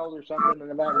X-Files or something in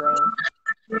the background?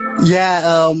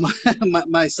 Yeah,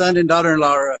 my son and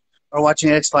daughter-in-law are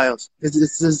watching X-Files.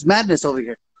 It's madness over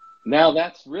here. Now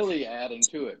that's really adding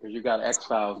to it because you got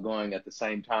X-Files going at the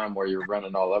same time where you're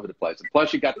running all over the place. And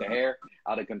plus you got the hair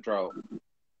out of control.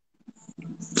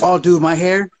 Oh, dude, my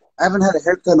hair. I haven't had a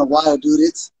haircut in a while, dude.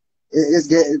 It's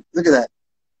getting, look at that.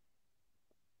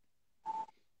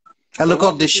 I look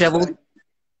all disheveled.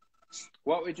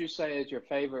 What would you say is your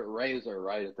favorite razor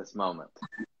right at this moment?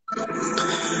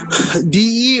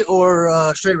 DE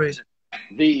or straight razor?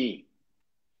 DE.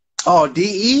 Oh,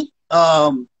 DE?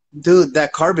 Dude,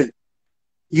 that carbon.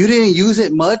 You didn't use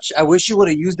it much. I wish you would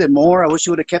have used it more. I wish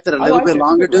you would have kept it a little bit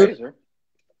longer, dude. Razor.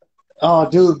 Oh,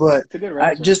 dude, but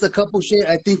just a couple shit.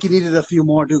 I think you needed a few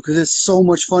more, dude, because it's so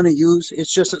much fun to use.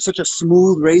 It's just such a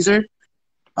smooth razor.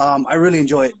 I really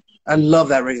enjoy it. I love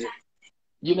that razor.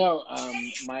 You know,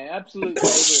 my absolute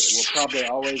favorite will probably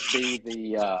always be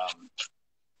the, I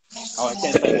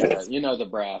can't think of it. You know, the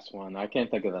brass one. I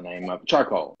can't think of the name of it.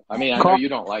 Charcoal. I mean, I know you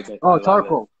don't like it. Oh,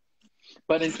 charcoal.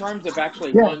 But in terms of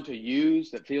actually one to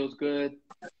use that feels good,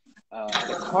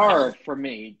 the Carve for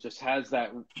me just has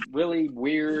that really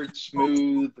weird,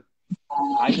 smooth.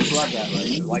 I just love that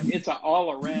razor. Like it's an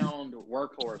all-around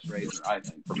workhorse razor. I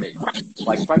think for me,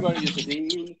 like if I'm going to use a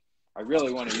DE, I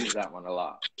really want to use that one a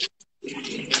lot.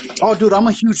 Oh, dude, I'm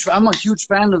a huge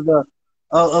fan of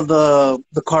the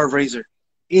Carve razor.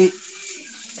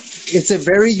 It's a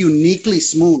very uniquely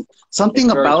smooth. Something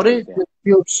about it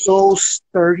feels so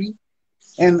sturdy,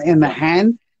 and in the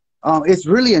hand. It's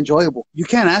really enjoyable. You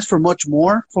can't ask for much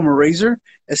more from a razor,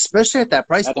 especially at that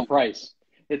price point. At the price.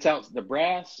 It's out. The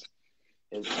brass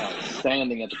is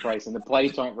outstanding at the price, and the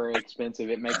plates aren't very expensive.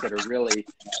 It makes it a really,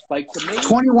 like to me,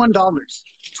 $21.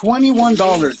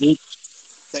 $21, dude.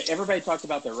 Everybody talked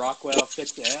about the Rockwell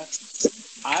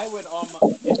 6S. I would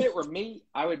almost, if it were me,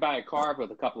 I would buy a Carve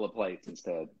with a couple of plates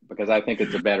instead because I think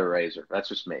it's a better razor. That's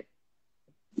just me.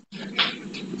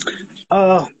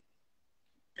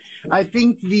 I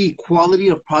think the quality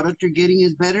of product you're getting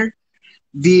is better.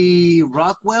 The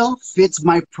Rockwell fits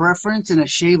my preference in a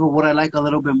shave of what I like a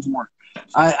little bit more.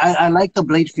 I like the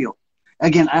blade feel.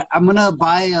 Again, I'm gonna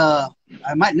buy.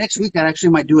 I might next week. I actually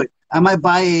might do it. I might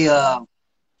buy a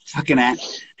fucking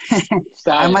ass.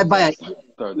 I might buy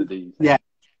throw the D's. Yeah,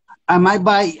 I might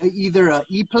buy either a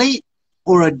E plate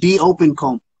or a D open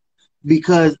comb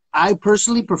because I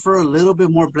personally prefer a little bit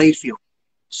more blade feel.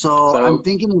 So I'm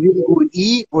thinking of either going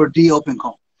E or D open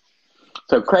comb.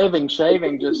 So Craving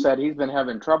Shaving just said he's been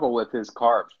having trouble with his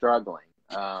Carve, struggling.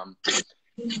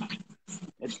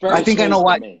 It's very I think I know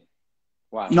why.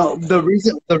 Why? No, the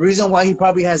reason why he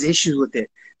probably has issues with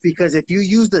it because if you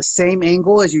use the same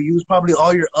angle as you use probably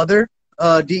all your other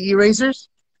DE razors,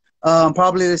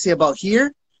 probably let's say about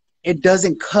here, it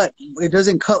doesn't cut. It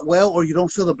doesn't cut well, or you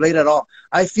don't feel the blade at all.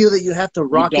 I feel that you have to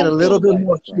rock it a little bit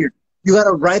more here. You got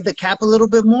to ride the cap a little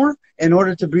bit more in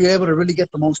order to be able to really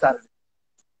get the most out of it.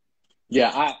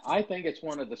 Yeah, I think it's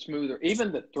one of the smoother,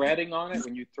 even the threading on it,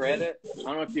 when you thread it, I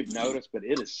don't know if you've noticed, but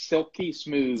it is silky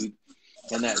smooth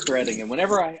in that threading. And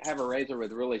whenever I have a razor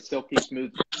with really silky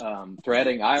smooth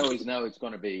threading, I always know it's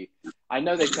going to be, I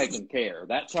know they've taken care.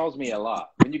 That tells me a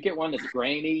lot. When you get one that's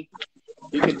grainy,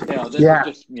 you can tell this is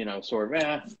just, you know, sort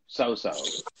of, so-so.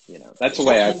 You know, that's the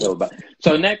way I feel about it.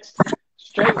 So next,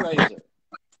 straight razor.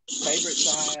 Favorite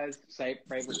size,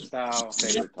 favorite style,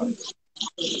 favorite type.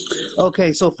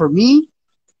 Okay, so for me,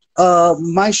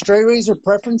 my straight razor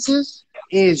preferences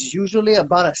is usually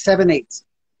about a 7/8.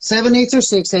 7/8 or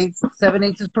 6/8.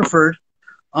 7/8 is preferred.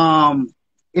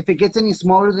 If it gets any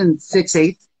smaller than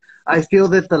 6/8, I feel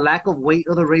that the lack of weight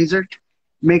of the razor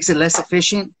makes it less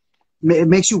efficient. It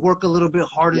makes you work a little bit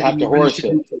harder. You have to horse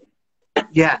it.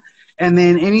 Yeah, and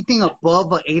then anything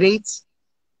above a 8/8,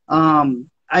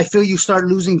 I feel you start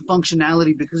losing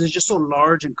functionality because it's just so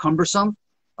large and cumbersome.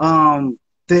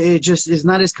 It just is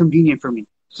not as convenient for me.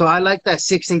 So I like that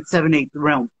 6/8, 7/8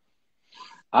 realm.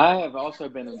 I have also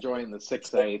been enjoying the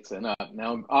 6/8 and up.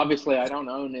 Now, obviously, I don't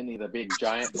own any of the big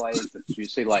giant blades that you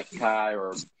see like Kai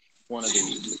or one of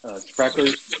the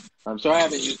Spreckers. So I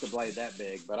haven't used a blade that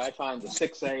big, but I find the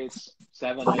 6/8,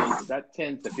 7/8, that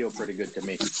tends to feel pretty good to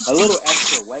me. A little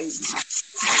extra weight, I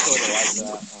sort of like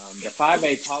that. The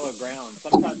 5/8 hollow ground,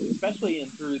 sometimes, especially in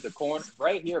through the corner,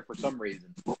 right here for some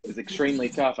reason, is extremely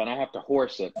tough, and I have to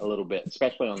horse it a little bit,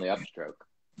 especially on the upstroke.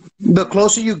 The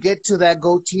closer you get to that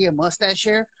goatee and mustache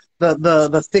hair,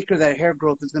 the thicker that hair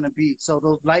growth is going to be. So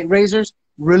those light razors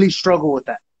really struggle with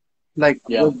that. Like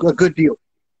a good deal.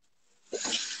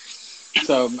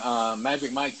 So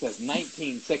Magic Mike says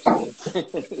 1960.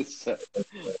 It's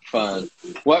fun.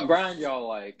 What grind y'all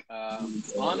like?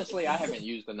 Honestly, I haven't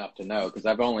used enough to know because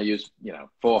I've only used,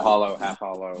 full hollow, half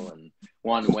hollow, and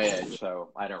one wedge, so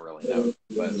I don't really know.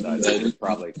 But David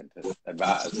probably can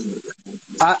advise.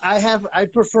 I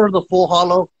prefer the full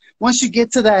hollow. Once you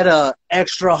get to that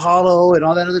extra hollow and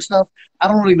all that other stuff, I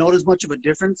don't really notice much of a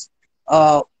difference.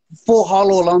 Full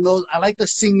hollow along those, I like the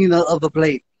singing of the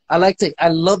blade. I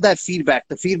love that feedback.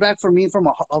 The feedback for me from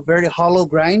a very hollow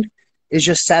grind is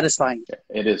just satisfying.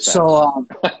 It is satisfying.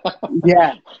 So,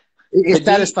 yeah, it's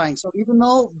satisfying. So even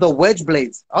though the wedge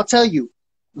blades, I'll tell you,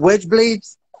 wedge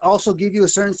blades also give you a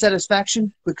certain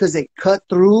satisfaction because they cut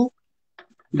through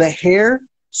the hair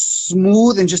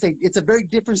smooth and it's a very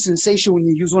different sensation when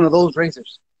you use one of those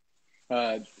razors.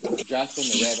 Justin,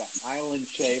 the Red Island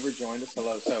Shaver, joined us.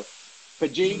 Hello. So,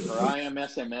 Pajit or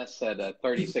IMSMS said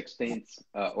 30/16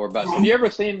 or bust. Have you ever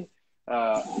seen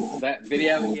that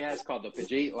video he has called the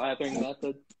Pajit lathering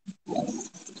method?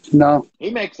 No. He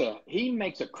makes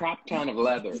a crap ton of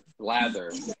lather.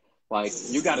 Like,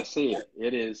 you got to see it.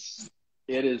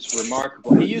 It is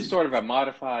remarkable. He used sort of a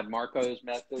modified Marco's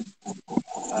method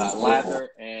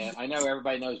lather, and I know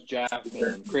everybody knows Jeff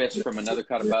and Chris from Another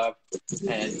Cut Above,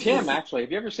 and Tim. Actually,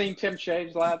 have you ever seen Tim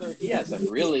Shave's lather? He has a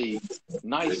really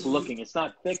nice looking. It's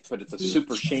not thick, but it's a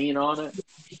super sheen on it.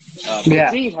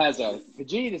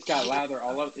 Pajit has got lather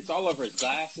all over. It's all over his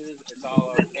glasses. It's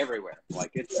all over everywhere.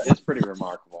 Like it's pretty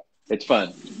remarkable. It's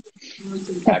fun.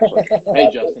 Actually, hey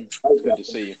Justin, it's good to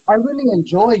see you. I really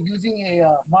enjoy using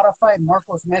a modified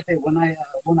Marcos method when I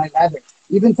lather.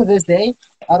 Even to this day,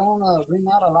 I don't wring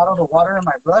out a lot of the water in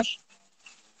my brush,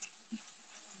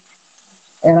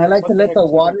 and I like to let the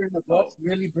water in the brush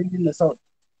really bring in the soap.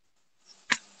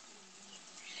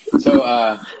 So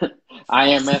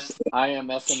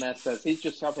IMSMS says he's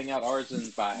just helping out artisans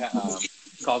by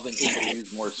causing people to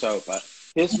use more soap.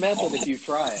 His method, if you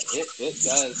try it, it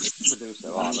does produce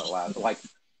a lot of lather. Like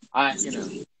I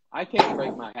can't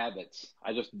break my habits.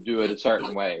 I just do it a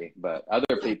certain way, but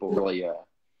other people really.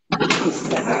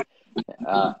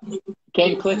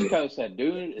 Ken Klitschko said,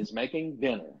 "Dude is making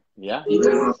dinner." Yeah, he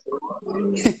is.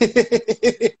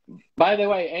 By the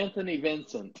way, Anthony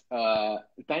Vincent,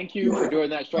 thank you for doing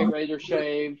that straight razor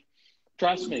shave.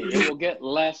 Trust me, it will get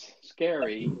less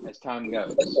scary as time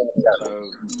goes.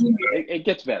 So it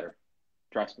gets better.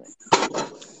 Trust me.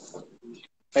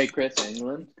 Hey, Chris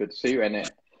England, good to see you.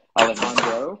 And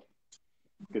Alejandro,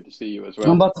 good to see you as well.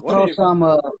 I'm about to throw some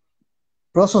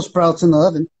Brussels sprouts in the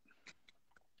oven.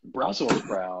 Brussels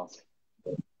sprouts?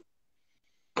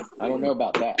 I don't know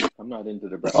about that. I'm not into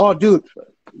the Brussels. Oh, dude,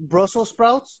 Brussels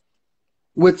sprouts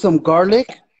with some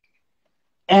garlic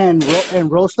and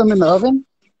roast them in the oven.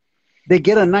 They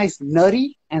get a nice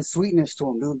nutty and sweetness to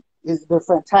them, dude. They're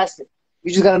fantastic.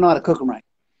 You just got to know how to cook them right.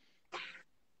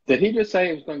 Did he just say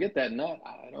he was going to get that nut?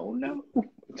 I don't know.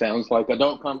 It sounds like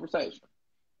adult conversation.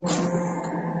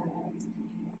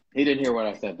 He didn't hear what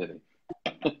I said, did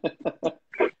he?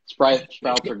 Sprouts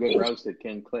are good roasted,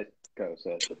 Ken Klitschko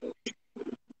says.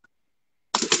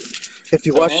 If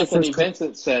you watch Anthony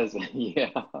Vincent says, yeah.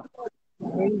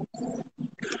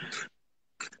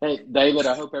 Hey, David,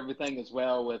 I hope everything is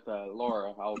well with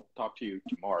Laura. I'll talk to you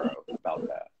tomorrow about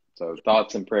that. So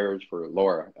thoughts and prayers for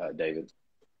Laura, David.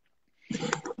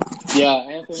 Yeah,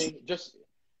 Anthony, just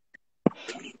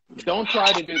don't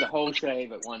try to do the whole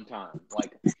shave at one time.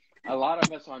 Like a lot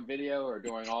of us on video are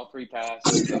doing all three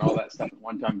passes and all that stuff at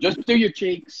one time. Just do your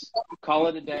cheeks, call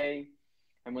it a day.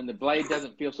 And when the blade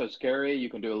doesn't feel so scary, you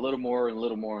can do a little more and a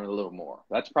little more and a little more.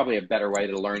 That's probably a better way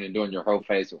to learn than doing your whole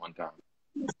face at one time.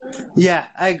 Yeah,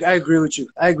 I agree with you.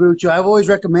 I've always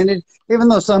recommended, even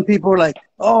though some people are like,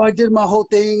 oh, I did my whole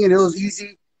thing and it was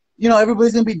easy.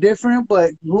 Everybody's going to be different,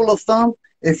 but rule of thumb,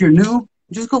 if you're new,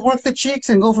 just go work the cheeks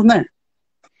and go from there.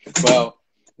 Well,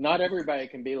 not everybody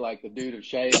can be like the dude of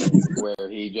shaving where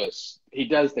he does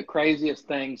the craziest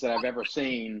things that I've ever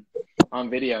seen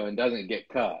on video and doesn't get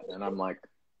cut. And I'm like,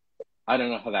 I don't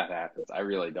know how that happens. I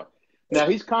really don't. Now,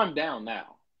 he's calmed down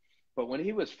now. But when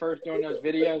he was first doing those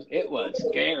videos, it was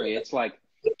scary. It's like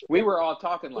we were all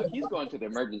talking like he's going to the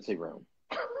emergency room.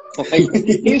 Like,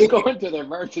 he's going to the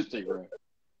emergency room.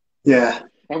 Yeah.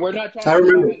 And we're not trying I to put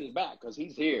him remember. in his back because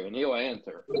he's here and he'll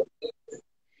answer.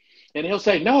 And he'll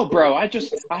say, no, bro, I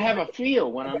have a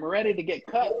feel when I'm ready to get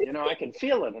cut. You know, I can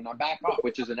feel it and I back off,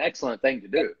 which is an excellent thing to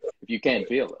do if you can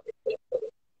feel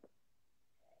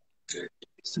it.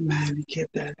 So man, he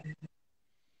kept that.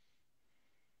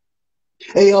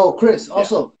 Hey, yo, Chris,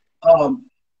 also,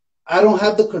 I don't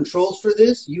have the controls for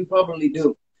this. You probably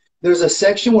do. There's a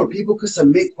section where people could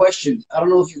submit questions. I don't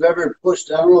know if you've ever pushed,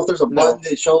 I don't know if there's a button No.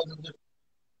 that shows.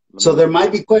 So there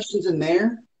might be questions in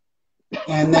there.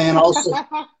 And then also.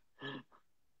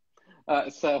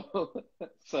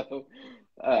 The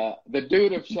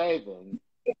dude of shaving,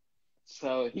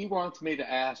 so he wants me to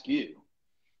ask you,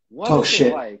 what is Shit.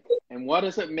 it like and what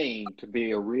does it mean to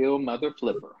be a real mother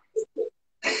flipper?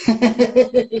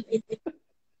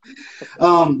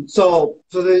 So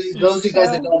those of you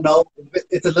guys that don't know,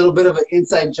 it's a little bit of an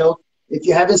inside joke. If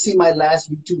you haven't seen my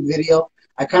last YouTube video,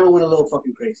 I kind of went a little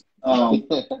fucking crazy.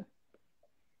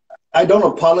 I don't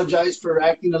apologize for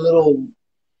acting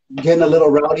getting a little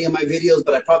rowdy in my videos,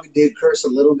 but I probably did curse a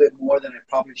little bit more than I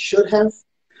probably should have.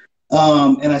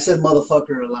 And I said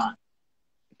motherfucker a lot.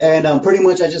 And pretty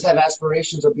much I just have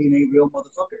aspirations of being a real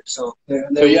motherfucker. So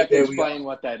so you have to explain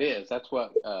what that is. That's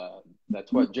what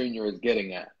Junior is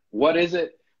getting at. What is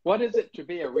it? What is it to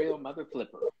be a real mother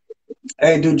flipper?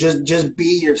 Hey, dude, just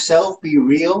be yourself, be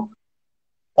real,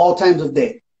 all times of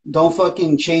day. Don't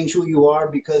fucking change who you are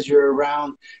because you're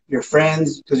around your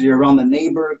friends, because you're around the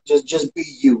neighbor. Just be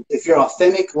you. If you're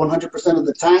authentic 100% of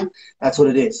the time, that's what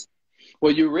it is.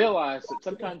 Well, you realize that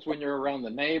sometimes when you're around the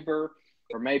neighbor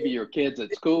or maybe your kids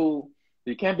at school,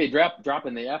 you can't be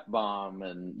dropping the F-bomb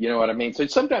and you know what I mean? So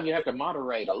sometimes you have to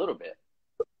moderate a little bit.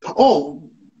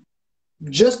 Oh,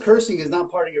 just cursing is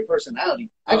not part of your personality.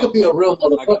 I could be a real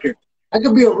motherfucker. I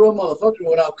could be a real motherfucker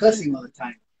without cussing all the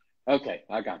time. Okay,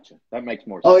 I got you. That makes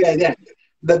more sense. Oh yeah.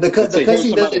 The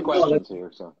cussing doesn't. Questions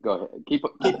here, so go ahead. Keep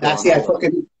going. I see. I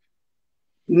fucking.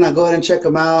 Now go ahead and check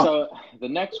them out. So the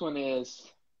next one is,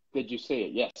 did you see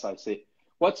it? Yes, I see it.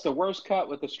 What's the worst cut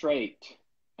with a straight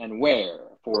and where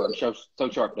for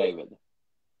SoSharpDavid?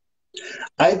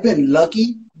 I've been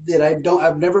lucky that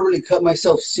I've never really cut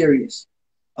myself serious.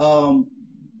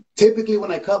 Typically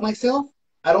when I cut myself,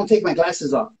 I don't take my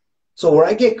glasses off. So where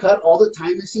I get cut all the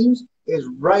time, it seems, is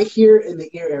right here in the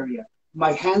ear area.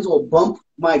 My hands will bump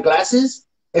my glasses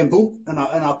and boom, and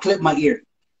I'll clip my ear.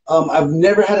 I've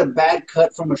never had a bad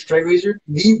cut from a straight razor.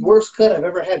 The worst cut I've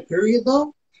ever had, period,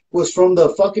 though, was from the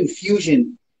fucking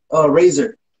Fusion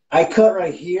razor. I cut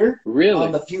right here. Really?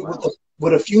 On the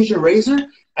with a Fusion razor.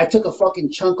 I took a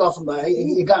fucking chunk off of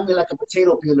it got me like a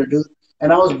potato peeler, dude.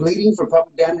 And I was bleeding for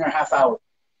probably damn near a half hour.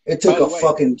 It took a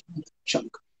fucking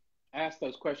chunk. Ask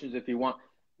those questions if you want.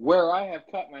 Where I have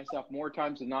cut myself more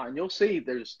times than not, and you'll see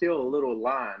there's still a little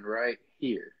line right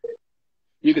here.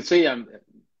 You can see I'm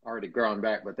already growing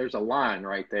back, but there's a line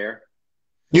right there.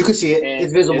 You can see it. And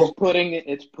it's visible.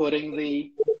 It's putting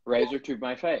the razor to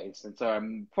my face. And so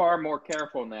I'm far more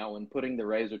careful now when putting the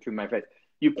razor to my face.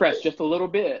 You press just a little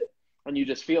bit, and you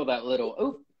just feel that little,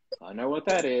 oh, I know what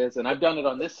that is. And I've done it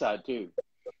on this side, too.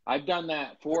 I've done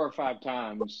that 4 or 5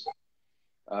 times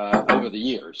over the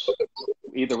years,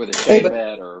 either with a shave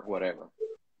head or whatever.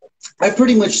 I've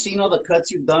pretty much seen all the cuts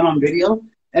you've done on video,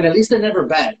 and at least they're never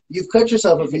bad. You've cut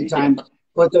yourself a few times,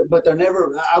 but they're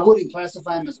never, I wouldn't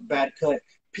classify them as a bad cut.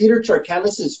 Peter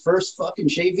Charcalis's first fucking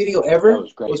shave video ever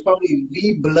was probably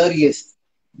the bloodiest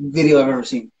video I've ever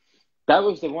seen. That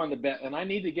was the one the best, and I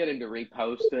need to get him to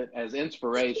repost it as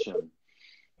inspiration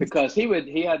because he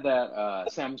had that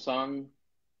Samsung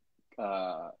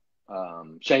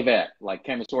shavette, like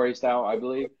Kamasori style, I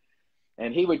believe.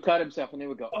 And he would cut himself, and he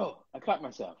would go, "Oh, I cut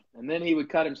myself." And then he would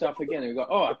cut himself again, and he would go,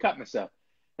 "Oh, I cut myself."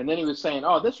 And then he was saying,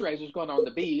 "Oh, this razor's going on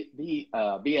the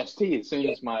BST as soon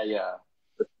as my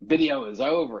video is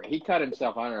over." He cut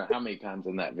himself, I don't know how many times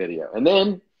in that video. And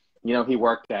then, you know, he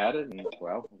worked at it, and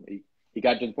well, he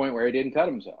got to the point where he didn't cut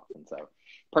himself. And so,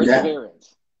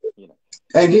 perseverance, you know.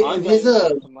 And Andre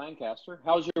from Lancaster.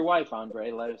 How's your wife,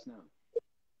 Andre? Let us know.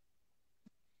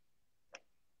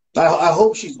 I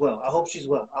hope she's well. I hope she's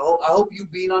well. I hope you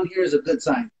being on here is a good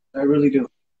sign. I really do.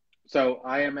 So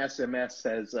IAMCDB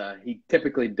says he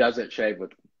typically doesn't shave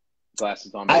with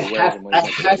glasses on. I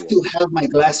have to have my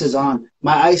glasses on.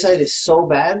 My eyesight is so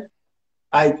bad.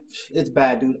 It's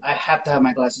bad, dude. I have to have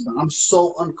my glasses on. I'm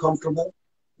so uncomfortable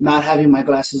not having my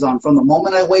glasses on. From the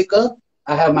moment I wake up,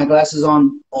 I have my glasses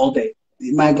on all day.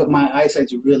 My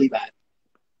eyesight's really bad.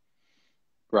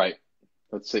 Right.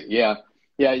 Let's see. Yeah.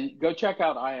 Yeah, go check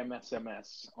out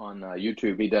IAMCDB on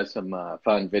YouTube. He does some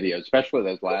fun videos, especially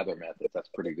those lather methods. That's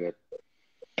pretty good.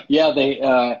 Yeah,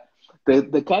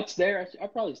 the cuts there. I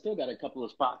probably still got a couple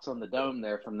of spots on the dome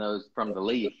there from the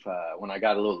leaf when I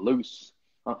got a little loose.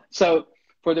 So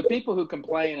for the people who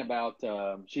complain about,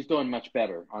 she's doing much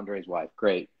better, Andre's wife,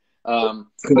 great. For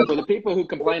the people who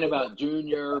complain about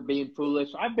Junior being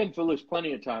foolish, I've been foolish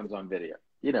plenty of times on video.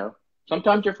 You know,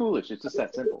 sometimes you're foolish. It's just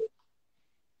that simple.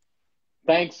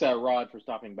 Thanks, Rod, for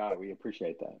stopping by. We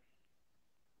appreciate that.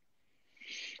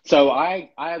 So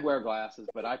I wear glasses,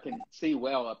 but I can see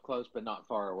well up close, but not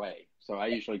far away. So I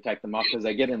usually take them off because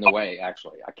they get in the way,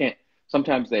 actually. I can't,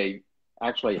 sometimes they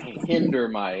actually hinder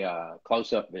my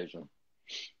close-up vision.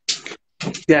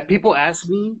 Yeah, people ask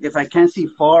me if I can't see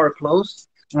far or close.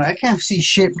 I can't see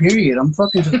shit, period. I'm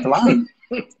fucking just blind.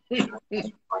 I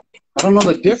don't know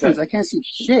the difference. I can't see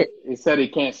shit. He said he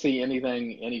can't see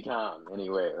anything, anytime,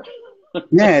 anywhere.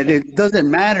 Yeah, it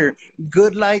doesn't matter.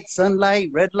 Good light, sunlight,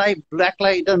 red light, black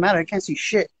light, it doesn't matter. I can't see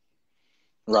shit.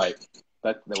 Right.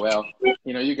 Well,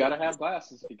 you know, you got to have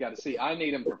glasses. You got to see. I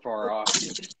need them for far off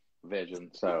vision.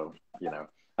 So, you know,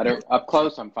 I don't, up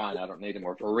close, I'm fine. I don't need them.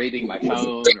 Or for reading my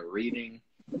phone or reading,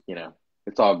 you know,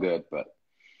 it's all good. But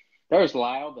there's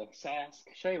Lyle, the Sask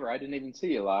shaver. I didn't even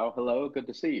see you, Lyle. Hello. Good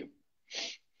to see you.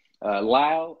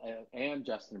 Lyle and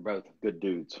Justin are both good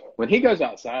dudes. When he goes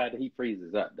outside, he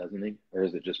freezes up, doesn't he? Or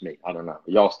is it just me? I don't know. Are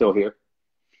y'all still here?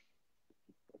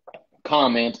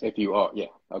 Comment if you are. Yeah.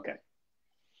 Okay.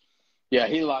 Yeah,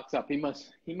 he locks up. He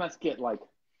must get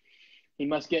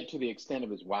to the extent of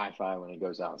his Wi-Fi when he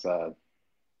goes outside.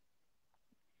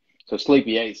 So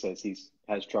Sleepy A says he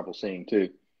has trouble seeing too.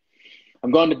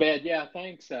 I'm going to bed. Yeah,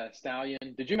 thanks,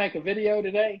 Stallion. Did you make a video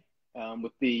today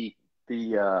with the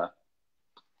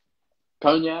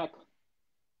cognac?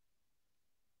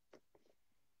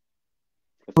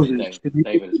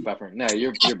 David is buffering. No,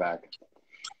 you're back.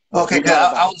 Okay, good.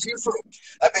 I've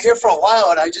been here for a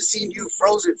while, and I just seen you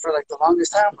frozen for like the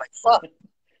longest time. I'm like, fuck.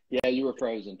 Yeah, you were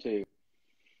frozen too.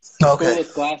 Okay.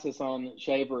 Coolest glasses on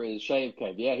shaver is Shave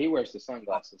Cave. Yeah, he wears the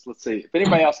sunglasses. Let's see if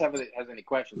anybody else has any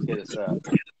questions. Hit us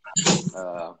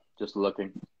up. Just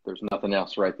looking. There's nothing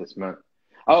else right this minute.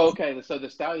 Oh, okay. So the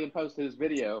Stallion posted his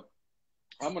video.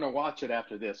 I'm gonna watch it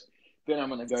after this. Then I'm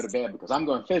gonna go to bed because I'm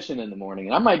going fishing in the morning,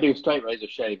 and I might do straight razor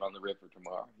shave on the river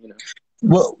tomorrow. You know.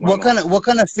 What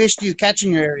kind of fish do you catch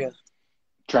in your area?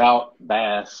 Trout,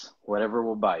 bass, whatever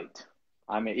will bite.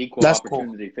 I'm an equal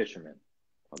opportunity fisherman.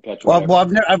 I'll catch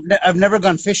well, I've never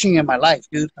gone fishing in my life,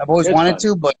 dude. I've always wanted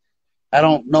to, but I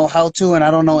don't know how to, and I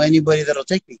don't know anybody that'll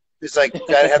take me. It's like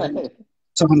gotta have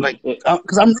someone like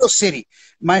because I'm real city.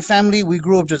 My family, we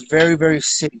grew up just very, very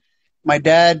city. My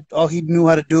dad, all he knew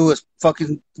how to do was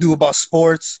fucking do about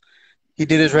sports. He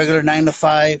did his regular 9 to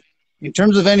 5. In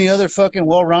terms of any other fucking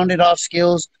well-rounded off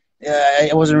skills, I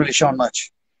wasn't really shown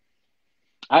much.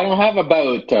 I don't have a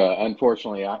boat,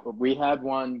 unfortunately. We had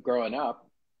one growing up,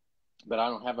 but I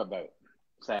don't have a boat,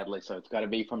 sadly, so it's got to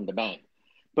be from the bank.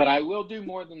 But I will do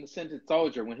more than the Scented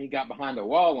Soldier. When he got behind a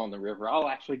wall on the river, I'll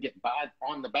actually get by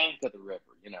on the bank of the river,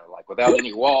 you know, like without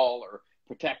any wall or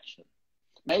protection.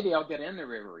 Maybe I'll get in the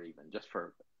river even, just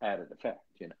for added effect,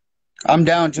 you know. I'm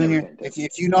down, Junior.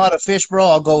 If you know how to fish, bro,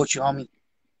 I'll go with you, homie.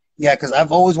 Yeah, because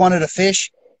I've always wanted to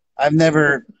fish. I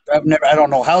don't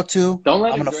know how to. Don't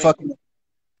let I'm him gonna drink. fucking.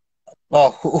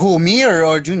 Oh, who me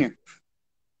or Junior?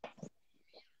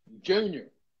 Junior.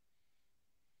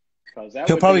 Because that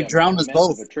He'll would probably be drown us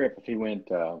both. Of a trip if he went.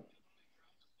 It'll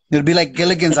be like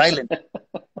Gilligan's Island.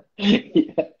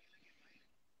 Yeah.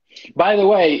 By the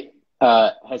way,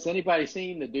 has anybody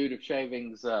seen the Dude of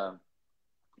Shaving's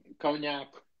cognac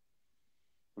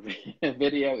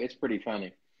video? It's pretty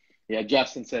funny. Yeah,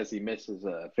 Justin says he misses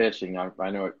fishing. I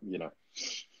know it, you know.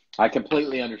 I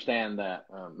completely understand that.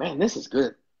 Man, this is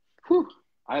good. Whew,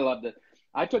 I loved it.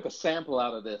 I took a sample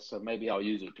out of this, so maybe I'll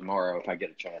use it tomorrow if I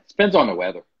get a chance. Depends on the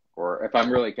weather. Or if I'm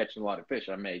really catching a lot of fish,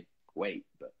 I may wait.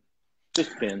 But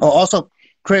just depends. Oh, also,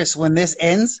 Chris, when this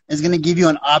ends, it's going to give you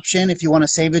an option if you want to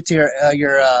save it to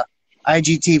your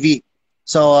IGTV.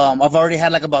 So I've already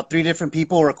had like about 3 different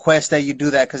people request that you do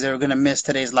that because they were going to miss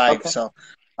today's live. Okay. So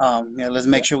let's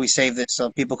make sure we save this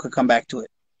so people could come back to it.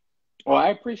 Well, I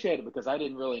appreciate it because I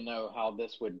didn't really know how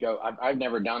this would go. I've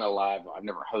never done a live. I've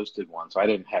never hosted one, so I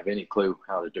didn't have any clue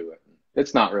how to do it.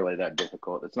 It's not really that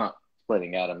difficult. It's not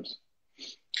splitting atoms.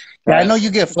 Yeah, I know you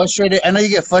get frustrated. I know you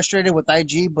get frustrated with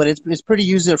IG, but it's pretty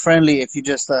user friendly if you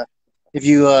just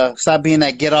stop being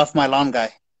that get off my lawn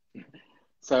guy.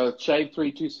 So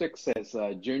Shave326 says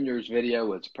Junior's video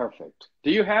was perfect. Do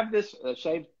you have this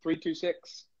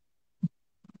Shave326?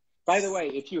 By the way,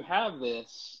 if you have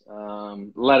this,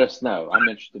 let us know. I'm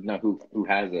interested to know who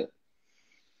has it.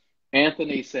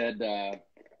 Anthony said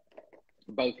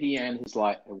both he and his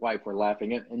wife were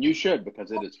laughing at, and you should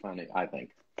because it is funny. I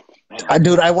think. Man,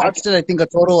 Dude, I I've watched it, I think, a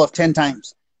total of 10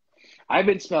 times. I've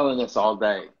been smelling this all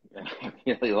day, and I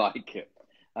really like it.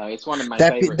 It's one of my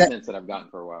That, favorite that scents that I've gotten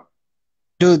for a while.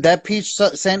 Dude, that peach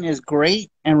scent is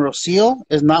great, and Rocio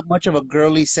is not much of a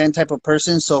girly scent type of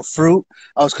person. So fruit,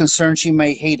 I was concerned she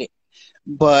may hate it,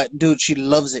 but dude, she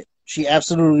loves it. She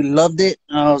absolutely loved it,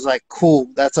 and I was like, cool.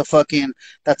 That's a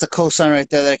cosign right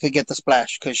there that I could get the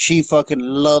splash because she fucking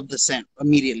loved the scent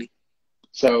immediately.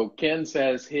 So Ken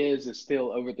says his is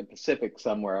still over the Pacific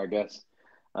somewhere, I guess.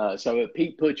 So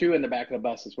Pete put you in the back of the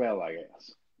bus as well, I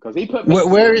guess, because he put me Where to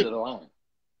the where end of the line.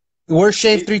 where's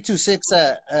Shave He, 326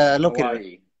 located?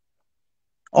 Hawaii.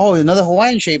 Oh, another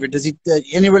Hawaiian shaver. Does he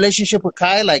any relationship with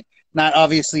Kai? Like, not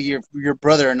obviously your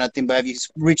brother or nothing, but have you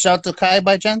reached out to Kai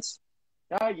by chance?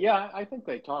 Yeah, I think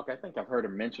they talk. I think I've heard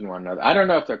them mention one another. I don't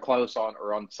know if they're close on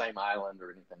or on the same island or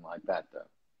anything like that, though.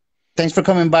 Thanks for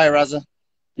coming by, Raza.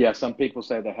 Yeah, some people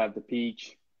say they have the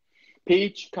peach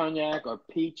cognac or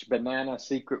peach banana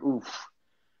secret. Oof.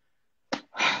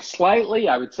 Slightly,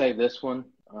 I would say this one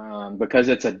because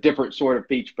it's a different sort of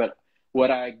peach. But would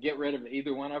I get rid of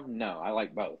either one of them? No, I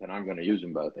like both, and I'm going to use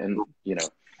them both. And it's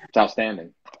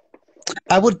outstanding.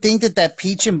 I would think that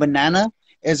peach and banana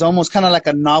is almost kind of like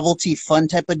a novelty fun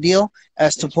type of deal,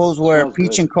 as opposed where Smells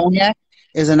peach good. and cognac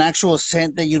is an actual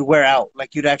scent that you'd wear out,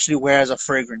 like you'd actually wear as a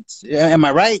fragrance. Am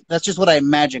I right? That's just what I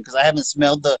imagine because I haven't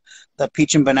smelled the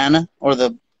peach and banana or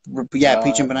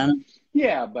peach and Uh, banana.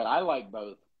 yeah, but I like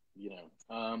both.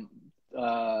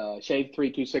 Shade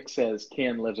 326 says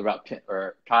Ken lives about 10,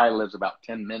 or Kai lives about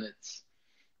 10 minutes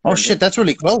Oh from shit, him. that's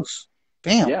really close.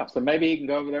 Damn. Yeah, so maybe he can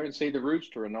go over there and see the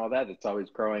rooster and all that. That's always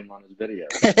crowing on his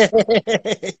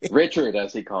videos. Richard,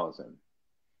 as he calls him.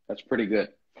 That's pretty good.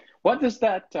 What does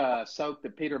that soap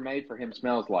that Peter made for him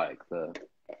smells like? The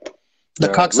The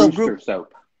cock soap rooster group.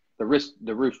 soap. The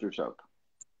rooster soap.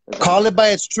 Call it by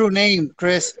its true name,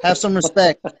 Chris. Have some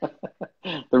respect.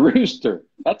 The rooster.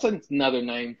 That's another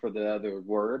name for the other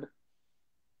word.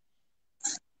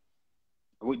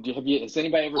 Has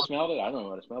anybody ever smelled it? I don't know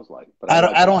what it smells like, but I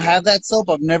like I it don't too. have that soap.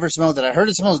 I've never smelled it. I heard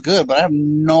it smells good, but I have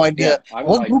no Yeah, idea. I would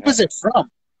What like to group is have it. it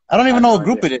from? I don't I even have know no what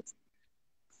group idea. it is.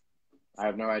 I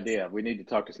have no idea. We need to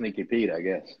talk to Sneaky Pete, I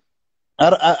guess.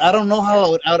 I don't know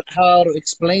how I would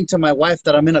explain to my wife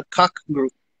that I'm in a cock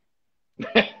group.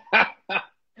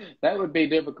 That would be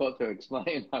difficult to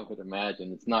explain, I would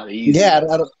imagine. It's not easy Yeah,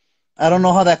 to. I don't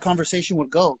know how that conversation would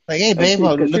go. Like, hey, babe,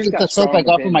 Because look she's at the got soap I strong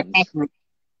got from my cock opinions. group.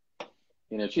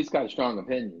 She's got a strong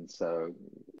opinion, so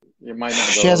it might not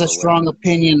She go has a over well. strong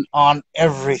opinion on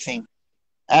everything.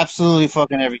 Absolutely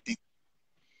fucking everything.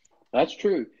 That's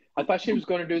true. I thought she was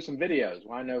going to do some videos.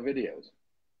 Why no videos?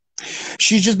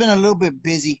 She's just been a little bit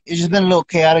busy. It's just been a little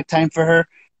chaotic time for her.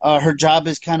 Her job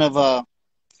is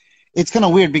it's kind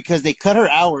of weird because they cut her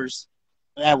hours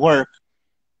at work,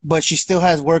 but she still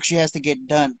has work she has to get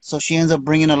done. So she ends up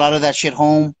bringing a lot of that shit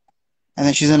home, and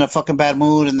then she's in a fucking bad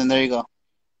mood, and then there you go.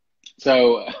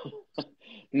 So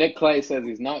Nick Clay says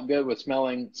he's not good with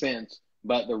smelling scents,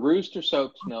 but the rooster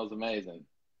soap smells amazing.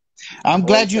 I'm Well, he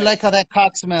glad you said, like how that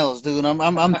cock smells, dude.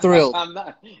 I'm thrilled. I'm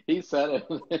not. He said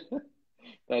it.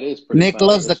 That is pretty Nick funny.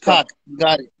 loves the It's strong. cock.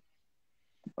 Got it.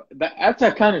 That's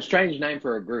a kind of strange name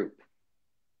for a group.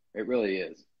 It really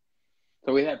is.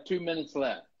 So we have 2 minutes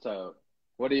left. So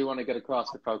what do you want to get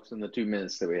across to folks in the 2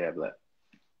 minutes that we have left?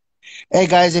 Hey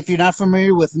guys, if you're not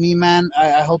familiar with me, man,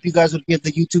 I hope you guys would give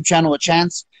the YouTube channel a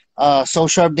chance.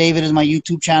 SoSharpDavid is my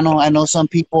YouTube channel. I know most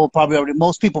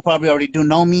people probably already do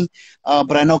know me,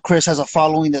 but I know Chris has a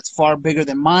following that's far bigger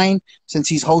than mine. Since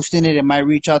he's hosting it, it might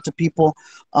reach out to people.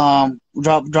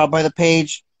 Drop by the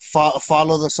page,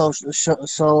 follow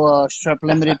the Sharp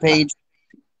Limited page.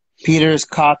 Peter's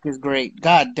cock is great.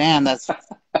 God damn, that's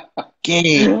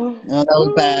gay. That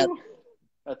was bad.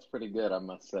 That's pretty good, I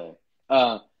must say.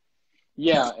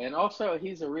 Yeah, and also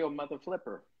he's a real mother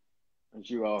flipper, as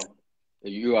you all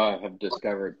have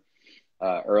discovered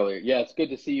earlier. Yeah, it's good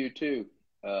to see you too.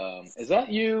 Is that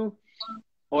you,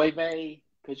 Oive?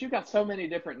 Because you got so many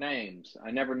different names.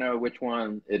 I never know which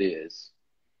one it is.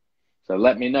 So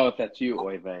let me know if that's you,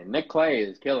 Oive. Nick Clay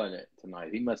is killing it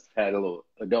tonight. He must have had a little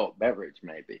adult beverage,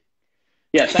 maybe.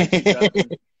 Yeah, thank you, Justin.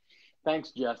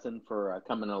 Thanks, Justin, for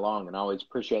coming along, and I always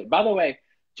appreciate it. By the way,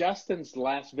 Justin's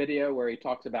last video where he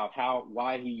talks about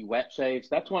why he wet shaves,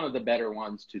 that's one of the better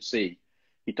ones to see.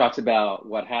 He talks about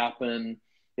what happened.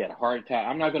 He had a heart attack.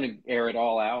 I'm not going to air it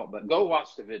all out, but go watch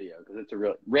the video because it's a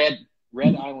real Red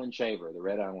Island Shaver, the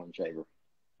Red Island Shaver.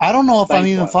 I don't know if I'm Thanks,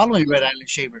 even bud. following Red Island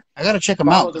Shaver. I gotta check him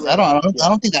Follow out. the 'Cause Red Island. I Yeah,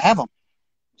 don't think I have him.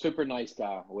 super nice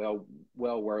guy. Well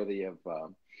worthy of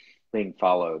being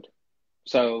followed.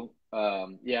 So,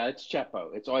 yeah, it's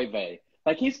Chepo. It's Oive.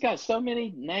 Like he's got so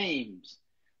many names.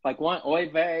 Like one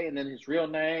Oive, and then his real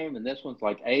name, and this one's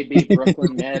like AB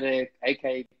Brooklyn Medic,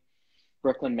 AK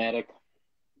Brooklyn Medic.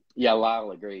 Yeah, Lyle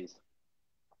agrees.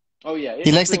 Oh yeah, He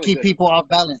it's likes to really keep good. people off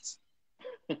balance.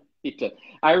 He did.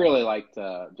 I really liked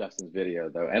Justin's video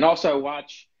though, and also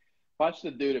watch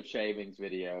the Dude of Shavings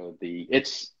video.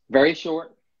 It's very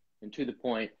short and to the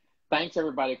point. Thanks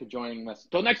everybody for joining us.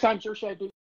 Till next time, sure shave, dude.